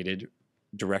what is stated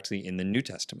directly in the New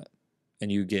Testament.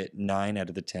 And you get 9 out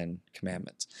of the 10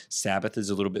 commandments. Sabbath is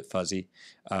a little bit fuzzy.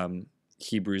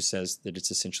 Hebrews says that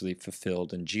it's essentially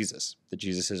fulfilled in Jesus, that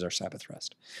Jesus is our Sabbath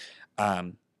rest.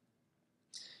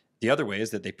 The other way is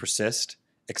that they persist,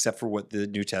 except for what the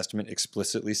New Testament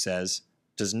explicitly says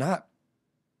does not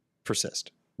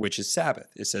persist, which is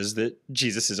Sabbath. It says that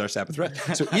Jesus is our Sabbath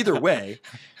rest. So either way,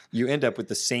 you end up with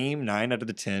the same 9 out of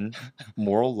the 10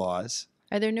 moral laws.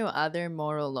 Are there no other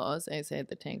moral laws outside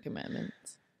the 10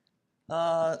 Commandments?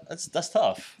 That's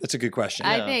tough. That's a good question.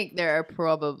 I think there are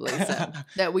probably some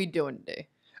that we don't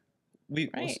do.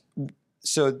 Right.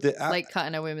 So like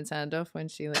cutting a woman's hand off when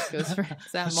she like goes for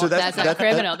that's that's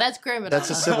criminal. That's criminal. That's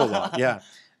a civil law. Yeah.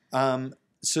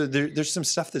 So there's some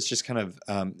stuff that's just kind of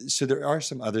so there are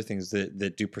some other things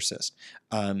that do persist.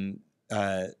 In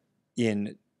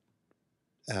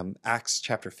Acts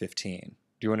chapter 15.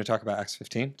 Do you want to talk about Acts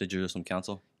 15? The Jerusalem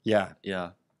Council? Yeah. Yeah.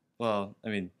 Well, I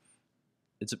mean,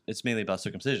 it's mainly about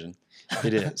circumcision.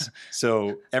 It is.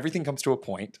 So everything comes to a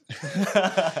point,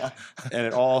 and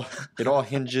it all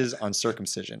hinges on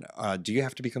circumcision. Do you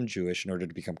have to become Jewish in order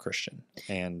to become Christian?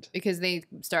 And because they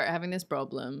start having this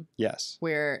problem. Yes.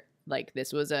 Where like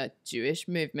this was a Jewish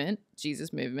movement,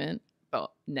 Jesus movement,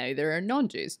 but now there are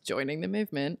non-Jews joining the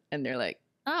movement, and they're like,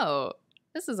 oh,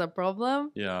 this is a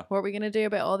problem. Yeah. What are we going to do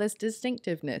about all this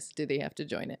distinctiveness? Do they have to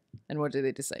join it? And what do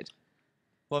they decide?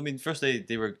 Well, I mean, first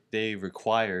they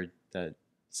required that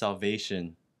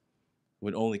salvation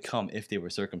would only come if they were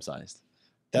circumcised.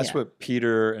 That's what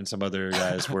Peter and some other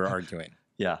guys were arguing.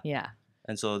 Yeah. Yeah.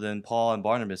 And so then Paul and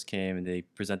Barnabas came and they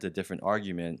presented a different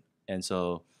argument. And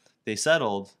so they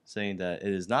settled saying that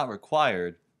it is not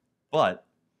required, but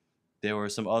there were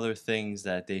some other things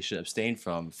that they should abstain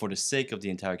from for the sake of the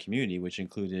entire community, which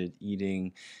included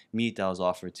eating meat that was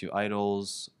offered to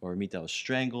idols or meat that was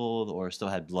strangled or still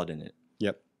had blood in it.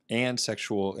 Yep. And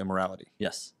sexual immorality.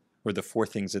 Yes. Were the 4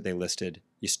 things that they listed.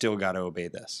 You still got to obey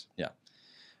this. Yeah.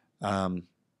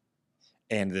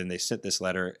 And then they sent this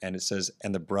letter, and it says,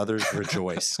 and the brothers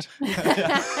rejoiced.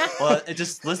 Well, it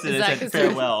just listed it said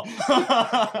farewell.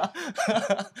 I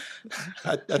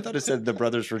thought it said the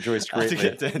brothers rejoiced greatly. I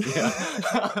think it did,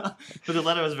 yeah. But the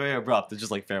letter was very abrupt. It's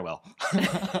just like farewell.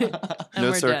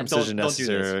 No circumcision Don't do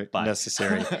this. Bye.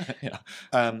 necessary. Yeah.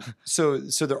 So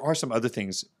there are some other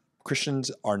things.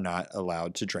 Christians are not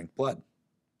allowed to drink blood,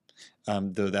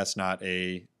 though that's not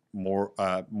a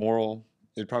moral.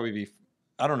 It'd probably be.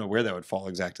 I don't know where that would fall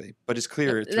exactly, but it's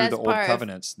clear through the old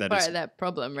covenants that part of that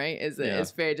problem, right? Is that it's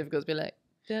very difficult to be like.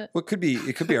 Yeah. Well, it could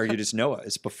be argued it's Noah.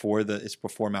 It's before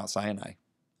Mount Sinai.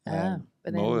 But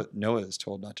then, Noah is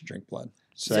told not to drink blood.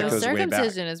 So so that goes way back.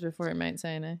 circumcision is before Mount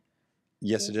Sinai.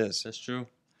 Yes, it is. That's true.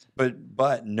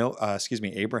 But no,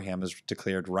 Abraham is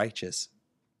declared righteous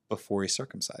before he's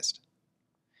circumcised,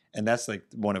 and that's like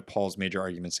one of Paul's major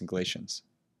arguments in Galatians.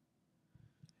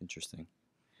 Interesting.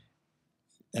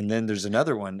 And then there's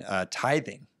another one,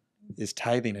 tithing. Is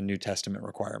tithing a New Testament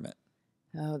requirement?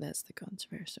 Oh, that's the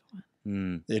controversial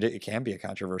one. It can be a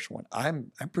controversial one.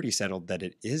 I'm pretty settled that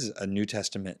it is a New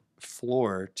Testament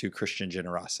floor to Christian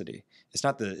generosity. It's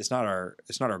not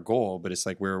our goal, but it's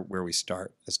like where we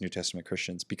start as New Testament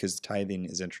Christians, because tithing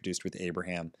is introduced with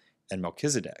Abraham and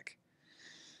Melchizedek.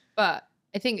 But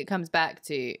I think it comes back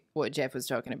to what Jeff was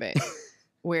talking about.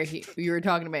 Where you were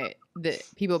talking about the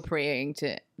people praying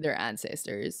to their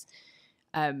ancestors,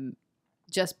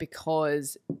 just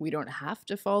because we don't have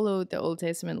to follow the Old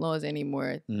Testament laws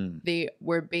anymore. They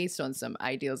were based on some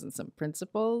ideals and some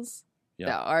principles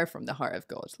that are from the heart of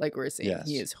God. Like we're saying,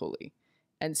 He is holy.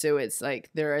 And so it's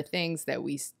like there are things that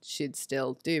we should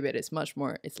still do, but it's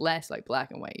less like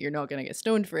black and white. You're not going to get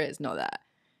stoned for it. It's not that.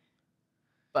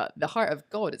 But the heart of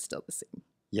God is still the same.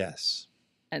 Yes.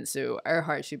 And so our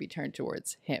heart should be turned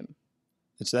towards Him.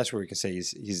 And so that's where we can say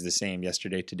he's the same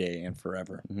yesterday, today, and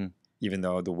forever. Mm-hmm. Even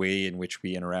though the way in which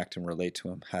we interact and relate to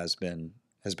Him has been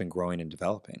growing and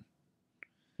developing.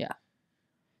 Yeah.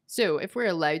 So if we're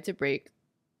allowed to break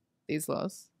these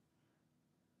laws,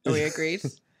 are we agreed?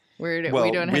 We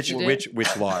don't have to do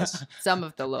which laws? Some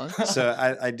of the laws. So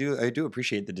I do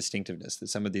appreciate the distinctiveness that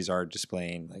some of these are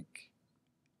displaying, like.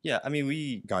 Yeah, I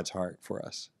mean God's heart for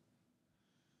us.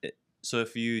 So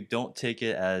if you don't take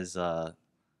it as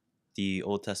the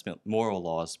Old Testament moral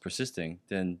laws persisting,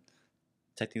 then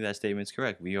technically that statement is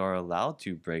correct. We are allowed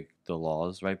to break the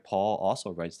laws, right? Paul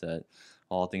also writes that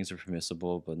all things are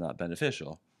permissible but not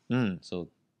beneficial. So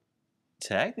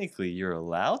technically you're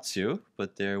allowed to,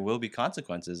 but there will be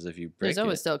consequences if you break it. There's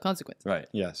always still a consequence. Right.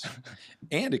 Yes.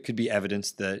 And it could be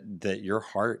evidence that your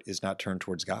heart is not turned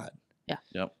towards God. Yeah.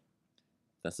 Yep.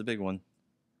 That's the big one.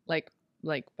 Like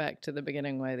back to the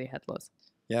beginning why they had laws.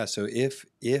 Yeah. So if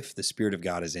the Spirit of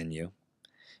God is in you,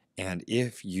 and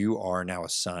if you are now a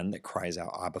son that cries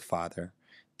out, Abba, Father,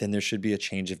 then there should be a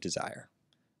change of desire,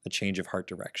 a change of heart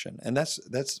direction. And that's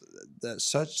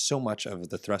so much of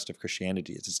the thrust of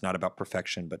Christianity is it's not about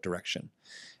perfection, but direction.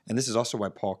 And this is also why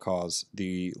Paul calls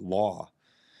the law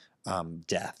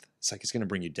death. It's like it's going to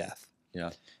bring you death.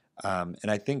 Yeah.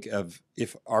 And I think of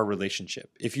if our relationship,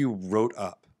 if you wrote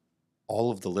up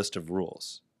all of the list of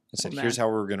rules and said, here's how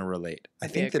we're going to relate, I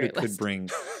think that it could bring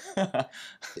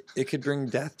it could bring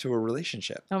death to a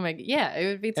relationship. Oh my, yeah, it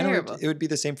would be terrible. It would be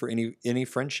the same for any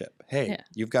friendship. Hey,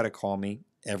 you've got to call me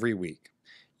every week.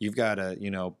 You've got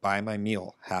to, buy my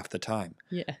meal half the time.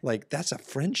 Yeah. Like that's a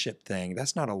friendship thing.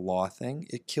 That's not a law thing.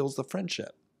 It kills the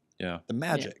friendship. Yeah. The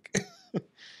magic. Yeah.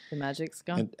 The magic's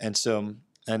gone.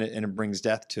 And it brings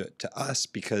death to us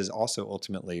because also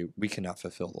ultimately we cannot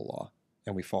fulfill the law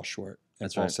and we fall short. And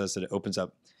That's Paul right. says that it opens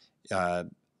up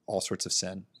all sorts of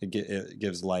sin. It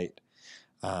gives light.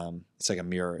 It's like a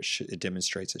mirror. It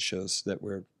demonstrates, it shows that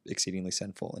we're exceedingly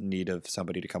sinful in need of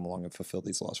somebody to come along and fulfill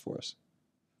these laws for us.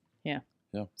 Yeah.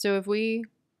 Yeah. So if we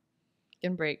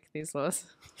can break these laws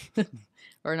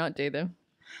or not do them,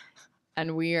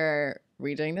 and we are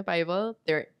reading the Bible,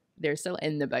 they're still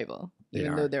in the Bible,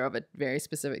 even though they're of a very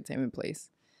specific time and place.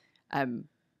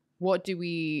 What do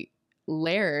we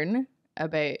learn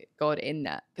about God in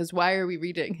that? Because why are we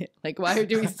reading it? Like, why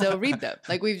do we still read them?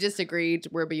 Like, we've just agreed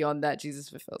we're beyond that. Jesus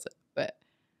fulfills it. But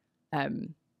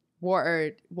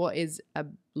what is a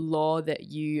law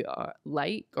that you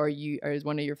like, or is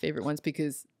one of your favorite ones?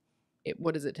 Because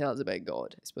what does it tell us about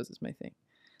God? I suppose is my thing.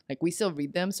 Like, we still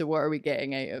read them, so what are we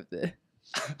getting out of the?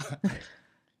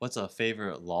 What's a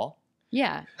favorite law?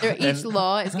 Yeah, each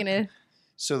law is gonna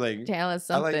tell us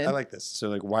something. I like this. So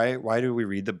like, why do we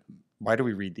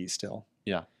read these still?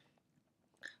 Yeah.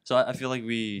 So I feel like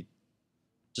we,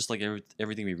 just like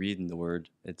everything we read in the Word,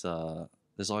 it's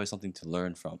there's always something to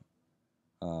learn from.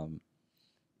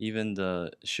 Even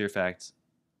the sheer fact,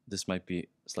 this might be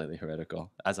slightly heretical.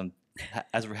 As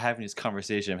we're having this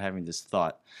conversation, I'm having this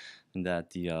thought, and that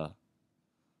the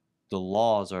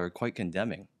laws are quite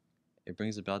condemning. It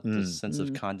brings about this sense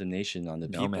of condemnation on the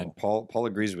people. No, man. Paul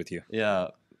agrees with you. Yeah,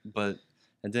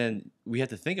 and then we have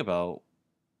to think about,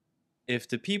 if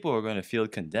the people are going to feel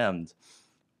condemned,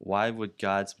 why would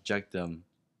God subject them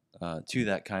to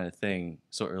that kind of thing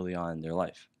so early on in their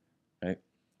life, right?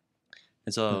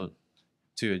 And so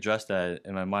to address that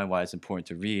in my mind, why it's important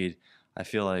to read, I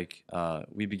feel like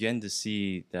we begin to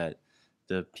see that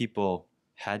the people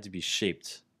had to be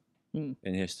shaped in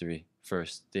history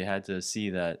first. They had to see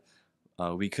that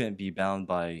we couldn't be bound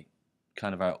by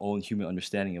kind of our own human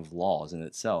understanding of laws in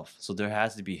itself. So there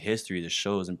has to be history that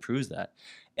shows and proves that.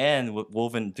 And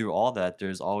woven through all that,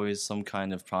 there's always some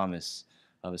kind of promise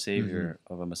of a savior,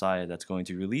 of a Messiah that's going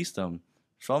to release them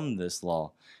from this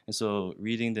law. And so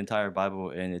reading the entire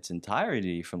Bible in its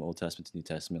entirety from Old Testament to New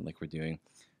Testament, like we're doing,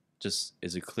 just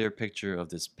is a clear picture of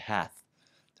this path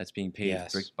that's being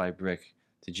paved brick by brick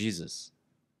to Jesus.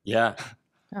 Yeah.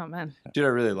 Oh, man. Dude, I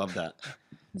really love that.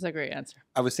 That's a great answer.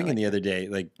 I was thinking the other day,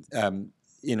 like,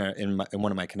 in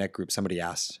one of my Connect groups, somebody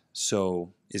asked,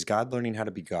 so is God learning how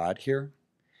to be God here?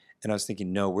 And I was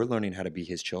thinking, no, we're learning how to be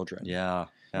his children. Yeah,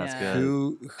 that's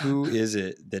good. Who is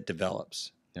it that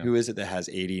develops? Yeah. Who is it that has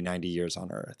 80, 90 years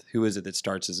on earth? Who is it that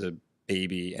starts as a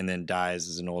baby and then dies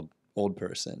as an old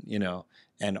person,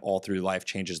 and all through life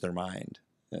changes their mind?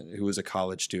 Who was a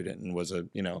college student and was a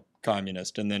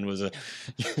communist, and then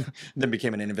then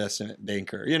became an investment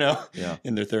banker, in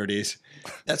their 30s.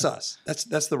 That's us.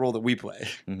 That's the role that we play.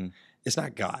 Mm-hmm. It's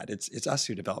not God. It's us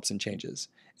who develops and changes.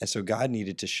 And so God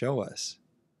needed to show us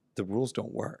the rules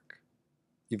don't work.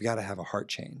 You've got to have a heart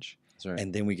change. That's right.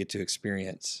 And then we get to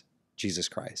experience Jesus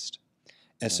Christ.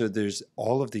 And so there's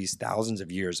all of these thousands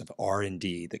of years of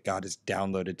R&D that God has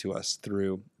downloaded to us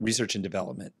through research and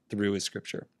development, through his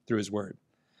scripture, through his word.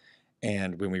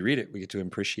 And when we read it, we get to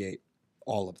appreciate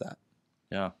all of that.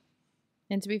 Yeah.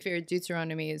 And to be fair,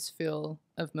 Deuteronomy is full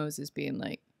of Moses being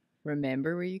like,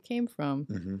 remember where you came from.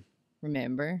 Mm-hmm.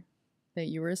 Remember that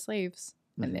you were slaves.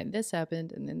 Mm-hmm. And then this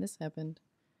happened, and then this happened.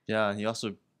 Yeah, and he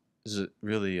also is a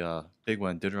really big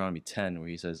one, Deuteronomy 10, where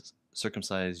he says,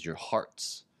 circumcise your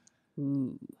hearts.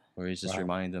 Ooh. Where he's just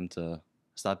reminding them to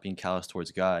stop being callous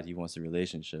towards God. He wants a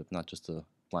relationship, not just a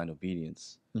blind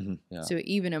obedience. Mm-hmm. Yeah. So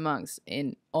even amongst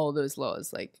in all those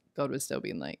laws, like God was still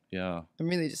being like, yeah, I'm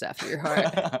really just after your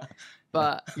heart,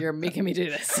 but you're making me do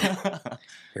this.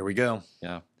 Here we go.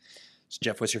 Yeah. So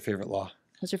Jeff, what's your favorite law?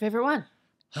 What's your favorite one?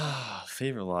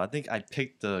 Favorite law. I think I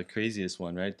picked the craziest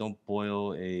one, right? Don't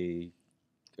boil a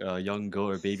young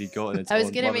goat or baby goat and its I was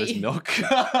own gonna mother's make- milk.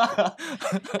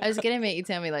 I was gonna make you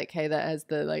tell me like how that has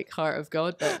the like heart of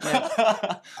God, but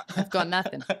no, I've got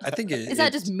nothing. I think Is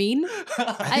that just mean?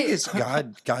 I think it's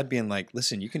God being like,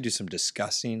 listen, you can do some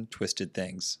disgusting, twisted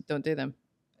things, Don't do them.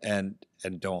 and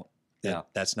don't. Yeah.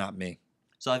 That's not me.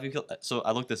 So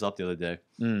I looked this up the other day.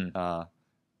 Mm.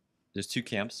 There's two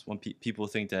camps. One people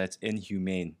think that it's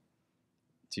inhumane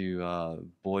to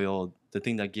boil the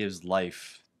thing that gives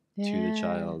life to the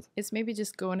child. It's maybe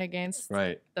just going against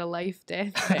Right. the life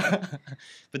death thing.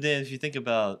 But then if you think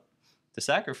about the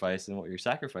sacrifice and what you're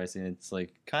sacrificing, it's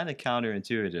like kind of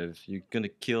counterintuitive. You're gonna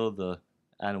kill the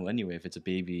animal anyway if it's a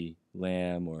baby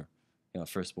lamb or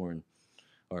firstborn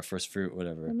or first fruit,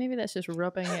 whatever. Or maybe that's just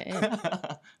rubbing it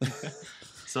in.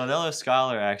 So another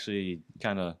scholar actually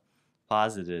kind of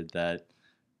posited that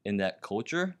in that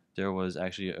culture there was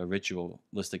actually a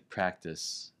ritualistic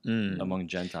practice among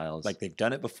Gentiles. Like they've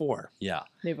done it before. Yeah.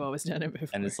 They've always done it before.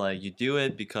 And it's like you do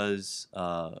it because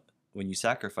when you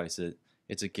sacrifice it,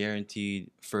 it's a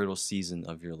guaranteed fertile season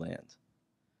of your land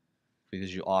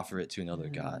because you offer it to another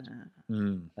god.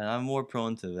 Mm. And I'm more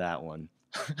prone to that one.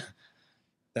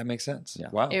 That makes sense. Yeah.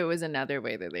 Wow. It was another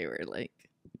way that they were like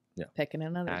picking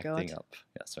another Acting god. up.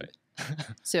 That's right.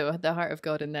 So the heart of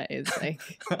God in that is like,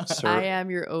 Sir- I am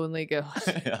your only God.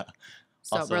 Yeah.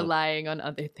 Stop Also- relying on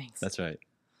other things. That's right.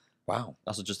 Wow.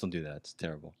 Also, just don't do that. It's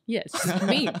terrible. Yes, just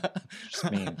mean.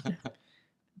 Just mean.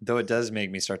 Though it does make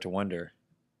me start to wonder,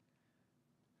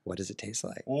 what does it taste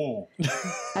like? Oh.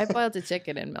 I boiled a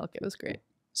chicken in milk. It was great.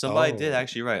 Somebody Oh. did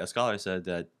actually write. A scholar said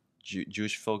that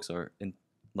Jewish folks are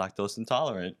lactose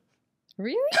intolerant.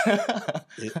 Really?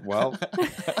 Well,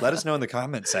 let us know in the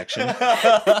comments section.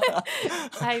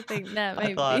 I think that I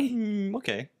might thought, be.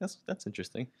 okay, that's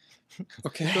interesting.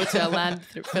 Okay. Go to a land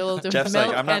filled with Jeff's milk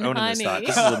like, I'm not and owning honey. this thought.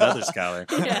 This is another scholar.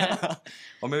 Yeah.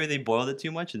 Or maybe they boiled it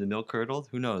too much and the milk curdled.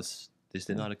 Who knows? They just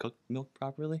didn't know how to cook milk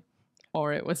properly.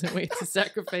 Or it was a way to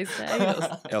sacrifice the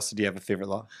idols. Elsa, do you have a favorite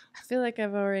law? I feel like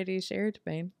I've already shared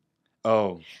mine.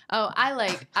 Oh, Oh, I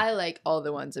like all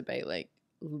the ones about like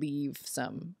leave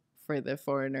some for the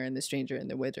foreigner and the stranger and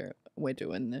the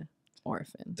widow and the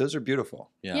orphan. those are beautiful.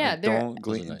 Yeah, they're- Don't Those are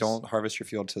glean, nice. don't harvest your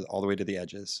field all the way to the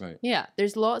edges. Right. Yeah,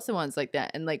 there's lots of ones like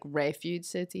that, and like refuge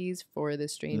cities for the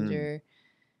stranger,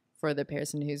 for the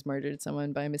person who's murdered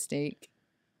someone by mistake.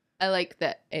 I like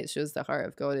that it shows the heart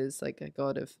of God is like a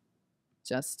God of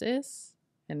justice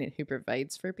and who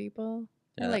provides for people.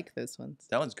 I Yeah. like those ones.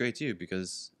 That one's great too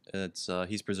because it's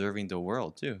he's preserving the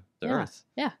world too, the Yeah. earth.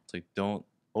 Yeah. It's like don't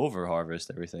over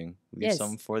harvest everything. Leave Yes.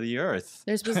 some for the earth.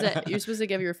 You're supposed to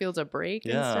give your fields a break.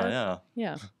 and Yeah, stuff.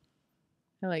 yeah. Yeah.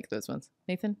 I like those ones.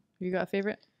 Nathan, have you got a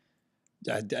favorite?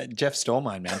 Jeff stole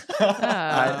mine, man.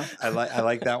 Ah. I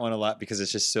like that one a lot because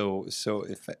it's just so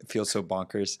it feels so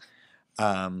bonkers.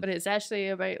 But it's actually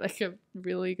about like a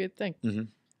really good thing.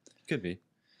 Could be.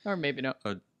 Or maybe not.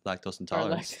 Or lactose Or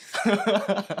intolerance.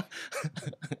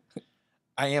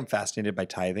 I am fascinated by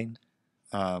tithing.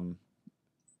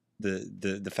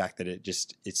 The fact that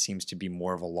it seems to be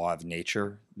more of a law of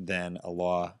nature than a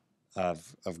law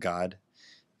of God.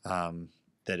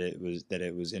 That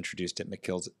it was introduced at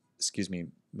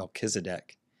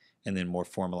Melchizedek, and then more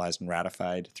formalized and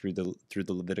ratified through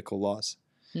the Levitical laws.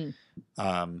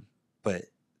 But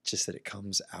just that it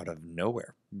comes out of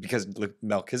nowhere because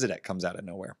Melchizedek comes out of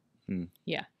nowhere.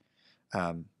 Yeah.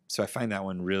 So I find that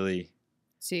one really.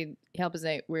 So help us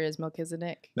out. Where is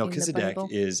Melchizedek? in the Melchizedek Bible?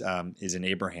 is in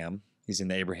Abraham. He's in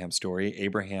the Abraham story.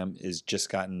 Abraham has just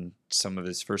gotten some of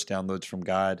his first downloads from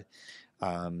God.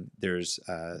 There's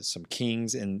some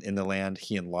kings in the land.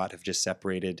 He and Lot have just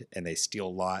separated, and they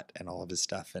steal Lot and all of his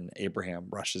stuff. And Abraham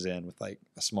rushes in with like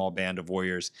a small band of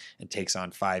warriors and takes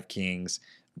on 5 kings,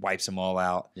 wipes them all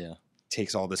out. Yeah.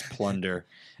 Takes all this plunder,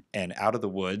 and out of the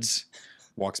woods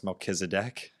walks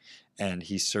Melchizedek, and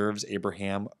he serves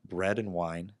Abraham bread and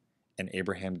wine, and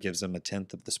Abraham gives him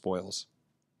 1/10 of the spoils.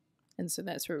 And so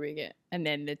that's where we get. And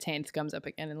then the 10th comes up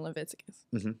again in Leviticus.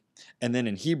 And then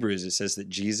in Hebrews, it says that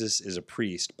Jesus is a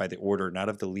priest by the order not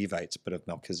of the Levites, but of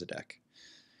Melchizedek,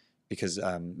 because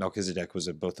Melchizedek was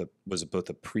both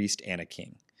a priest and a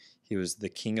king. He was the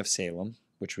king of Salem,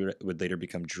 which would later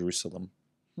become Jerusalem.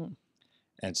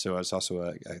 And so it's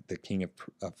also the king of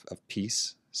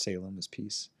peace. Salem is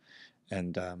peace.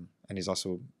 And he's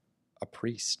also a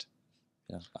priest.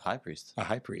 Yeah. A high priest. A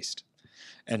high priest.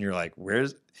 And you're like, where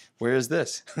is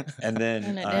this? And then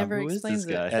And it never who is explains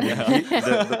this guy? it. and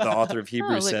then the author of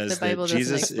Hebrews look, the says Bible that doesn't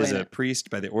Jesus is explain a it. priest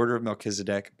by the order of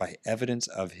Melchizedek by evidence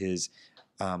of his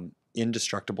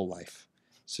indestructible life.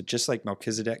 So just like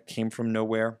Melchizedek came from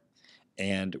nowhere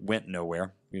and went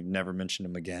nowhere, we've never mentioned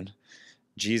him again,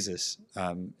 Jesus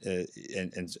and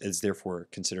is therefore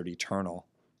considered eternal,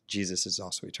 Jesus is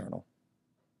also eternal,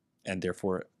 and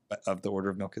therefore of the order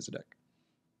of Melchizedek.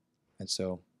 And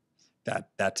so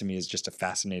that to me is just a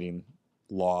fascinating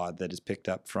law that is picked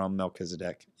up from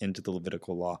Melchizedek into the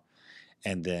Levitical law,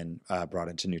 and then brought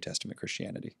into New Testament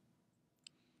Christianity.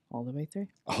 All the way through.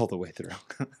 All the way through.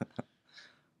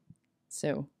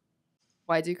 So,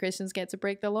 why do Christians get to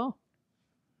break the law?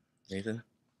 Nathan?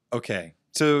 Okay,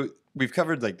 so we've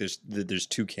covered like there's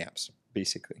two camps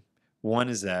basically. One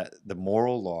is that the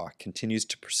moral law continues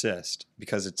to persist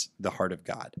because it's the heart of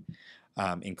God,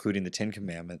 including the Ten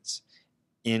Commandments,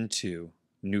 into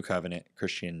New Covenant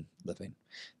Christian living.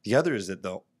 The other is that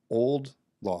the old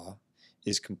law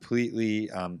is completely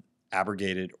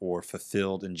abrogated or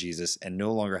fulfilled in Jesus and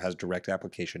no longer has direct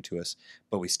application to us,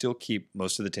 but we still keep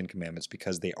most of the Ten Commandments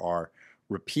because they are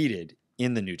repeated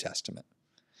in the New Testament.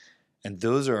 And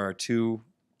those are our two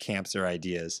camps or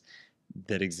ideas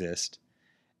that exist.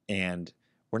 And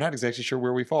we're not exactly sure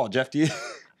where we fall. Jeff, do you?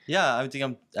 Yeah, I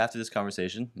think after this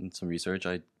conversation and some research,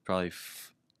 I'd probably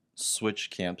switch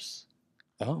camps.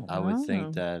 Oh. I would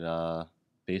think that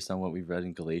based on what we've read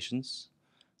in Galatians,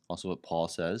 also what Paul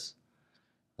says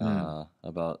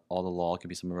about all the law can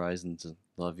be summarized into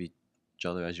love each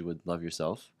other as you would love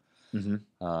yourself. Mm-hmm.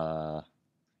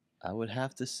 I would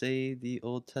have to say the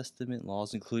Old Testament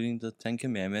laws, including the Ten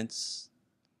Commandments,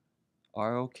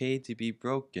 are okay to be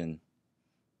broken.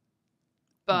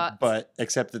 But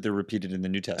except that they're repeated in the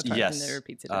New Testament. Yes. And they're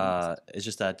repeated in the It's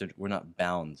just that we're not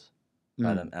bound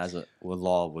by them as a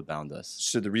law would bound us.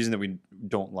 So the reason that we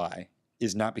don't lie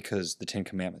is not because the Ten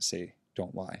Commandments say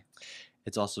don't lie.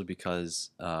 It's also because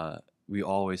we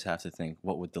always have to think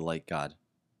what would delight God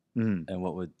Mm. and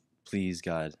what would please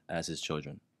God as his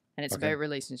children. And it's Okay. about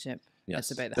relationship. Yes.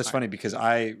 It's about the That's heart. funny because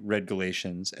I read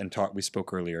Galatians and we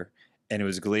spoke earlier, and it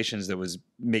was Galatians that was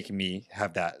making me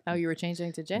have that Oh, you were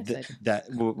changing to Jeff. that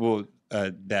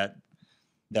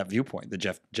viewpoint that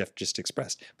Jeff just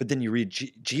expressed. But then you read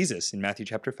Jesus in Matthew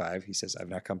chapter 5. He says, "I've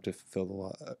not come to fulfill the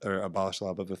law or abolish the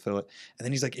law, but fulfill it." And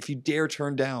then he's like, "If you dare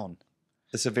turn down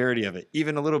the severity of it,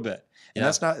 even a little bit," and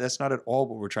Yeah. that's not at all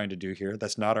what we're trying to do here.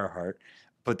 That's not our heart.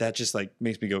 But that just like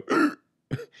makes me go,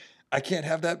 I can't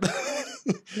have that.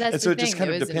 That's And so the it just thing, kind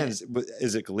though, of isn't depends.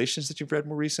 Is it Galatians that you've read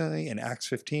more recently in Acts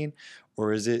 15,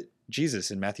 or is it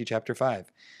Jesus in Matthew chapter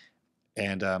 5?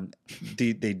 And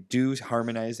they do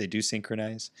harmonize, they do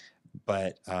synchronize,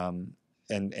 but and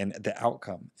the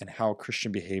outcome and how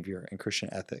Christian behavior and Christian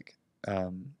ethic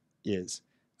is,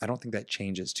 I don't think that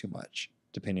changes too much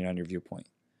depending on your viewpoint.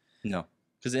 No,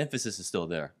 because the emphasis is still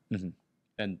there. Mhm.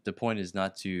 And the point is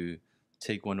not to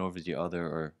take one over the other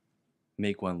or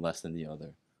make one less than the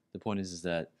other. The point is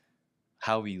that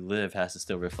how we live has to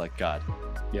still reflect God.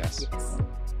 Yes. Yes.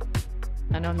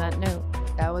 And on that note,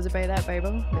 that was About That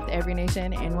Bible with Every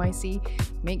Nation NYC.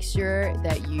 Make sure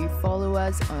that you follow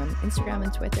us on Instagram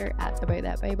and Twitter at About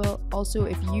That Bible. Also,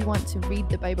 if you want to read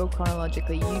the Bible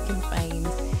chronologically, you can find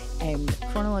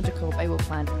chronological Bible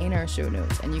plan in our show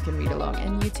notes, and you can read along,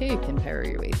 and you too can power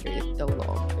your way through the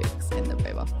law books in the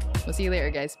Bible. We'll see you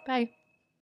later, guys. Bye.